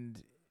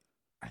 And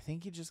I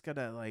think you just got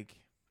to,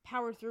 like...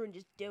 power through and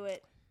just do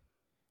it.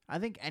 I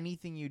think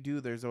anything you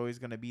do, there's always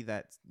going to be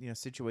that,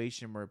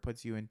 situation where it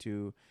puts you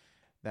into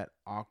that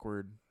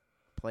awkward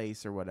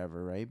place or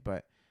whatever, right?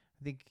 But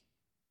I think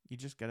you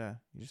just gotta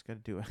do it. Just gotta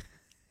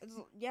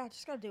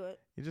do it.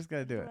 You just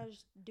gotta do it.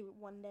 Just do it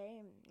one day,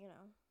 and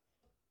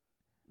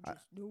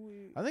just do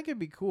it. I think it'd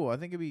be cool. I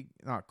think it'd be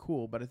not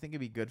cool, but I think it'd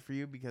be good for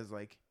you because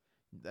like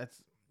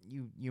that's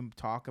you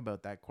talk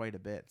about that quite a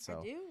bit.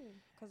 So I do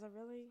because I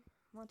really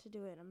want to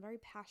do it. I'm very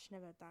passionate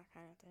about that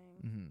kind of thing.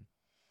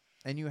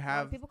 Mm-hmm. And you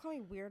have people call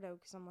me weirdo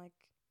because I'm like,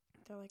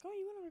 they're like, oh,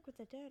 you want to work with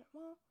the dead?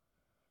 Well,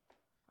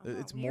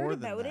 it's more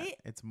than that.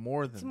 It's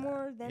more than that. It's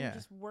more than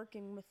just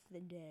working with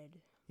the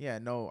dead. Yeah,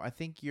 no, I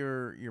think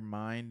your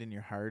mind and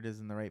your heart is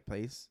in the right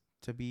place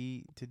to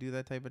do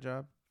that type of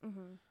job.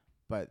 Mm-hmm.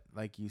 But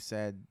like you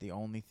said, the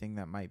only thing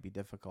that might be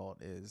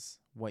difficult is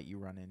what you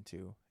run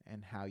into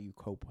and how you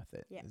cope with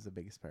it is the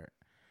biggest part.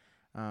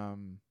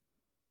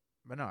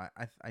 But no,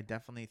 I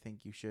definitely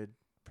think you should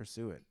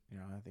pursue it.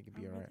 I think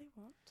it'd be all right. I really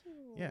want to.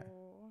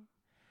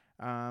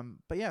 Yeah.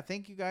 But yeah,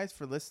 thank you guys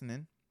for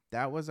listening.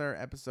 That was our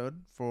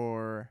episode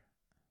for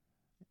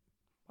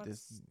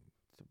this.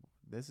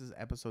 This is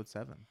episode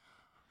 7.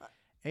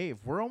 Hey,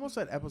 if we're almost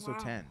at episode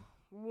 10.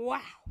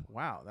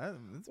 Wow, that's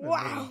been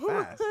moving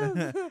fast.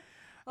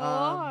 A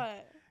lot.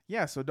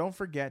 Yeah, so don't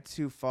forget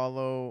to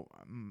follow.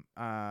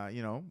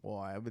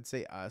 I would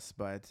say us,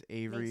 but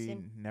Avery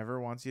Mason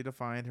never wants you to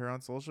find her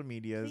on social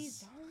medias.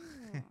 Please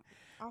don't.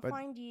 I'll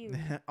find you.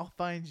 I'll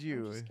find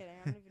you. I'm just kidding.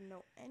 I don't even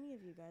know any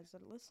of you guys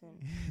that listen.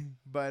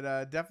 But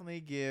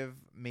definitely give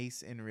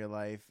Mace in real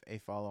life a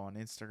follow on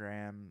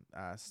Instagram,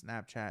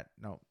 Snapchat.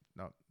 No,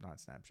 not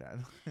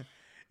Snapchat.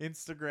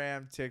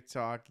 Instagram,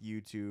 TikTok,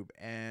 YouTube,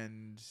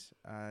 and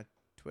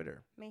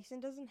Twitter. Mason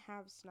doesn't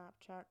have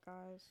Snapchat,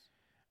 guys.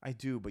 I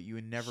do, but you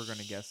were never going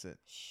to guess it.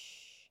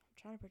 Shh.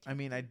 I'm trying to protect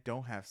you. I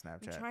don't have I'm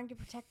Snapchat. trying to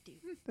protect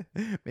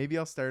you. Maybe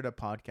I'll start a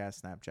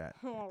podcast Snapchat.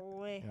 Oh,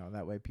 wait.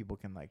 That way people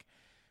can like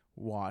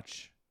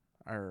watch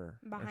our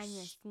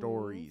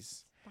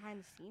stories.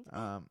 Behind the scenes.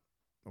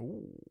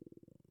 Ooh.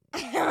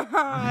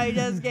 I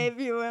just gave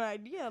you an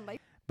idea.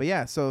 But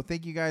yeah, so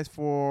thank you guys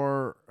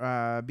for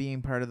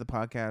being part of the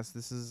podcast.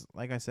 This is,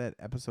 like I said,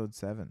 episode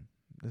 7.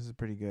 This is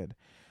pretty good.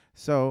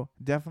 So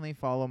definitely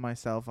follow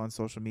myself on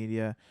social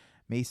media,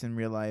 Mason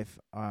Real Life,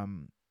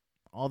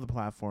 all the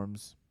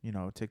platforms,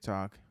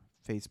 TikTok,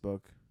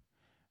 Facebook.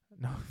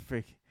 No,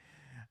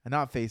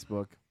 not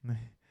Facebook.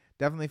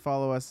 Definitely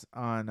follow us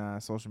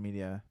on social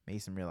media,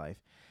 Mason Real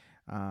Life,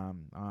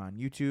 on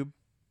YouTube,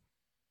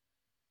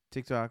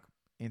 TikTok,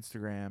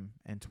 Instagram,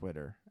 and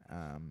Twitter.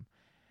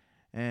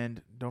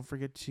 And don't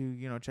forget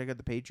to, check out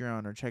the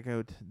Patreon or check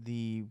out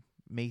the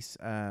Mace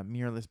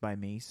Mirrorless by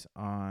Mace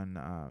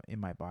on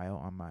in my bio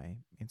on my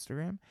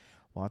Instagram.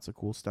 Lots of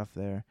cool stuff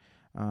there.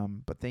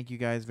 But thank you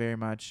guys very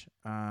much.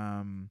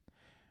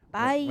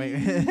 Bye. Wait.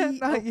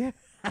 Not yet.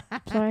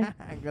 Sorry.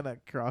 I'm gonna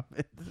crop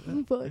it.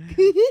 Fuck.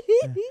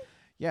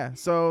 Yeah.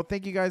 So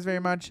thank you guys very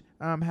much.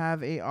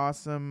 Have a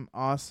awesome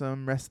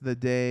rest of the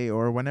day,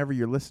 or whenever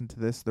you're listening to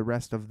this, the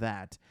rest of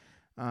that.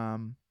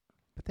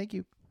 But thank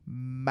you.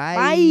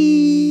 Bye.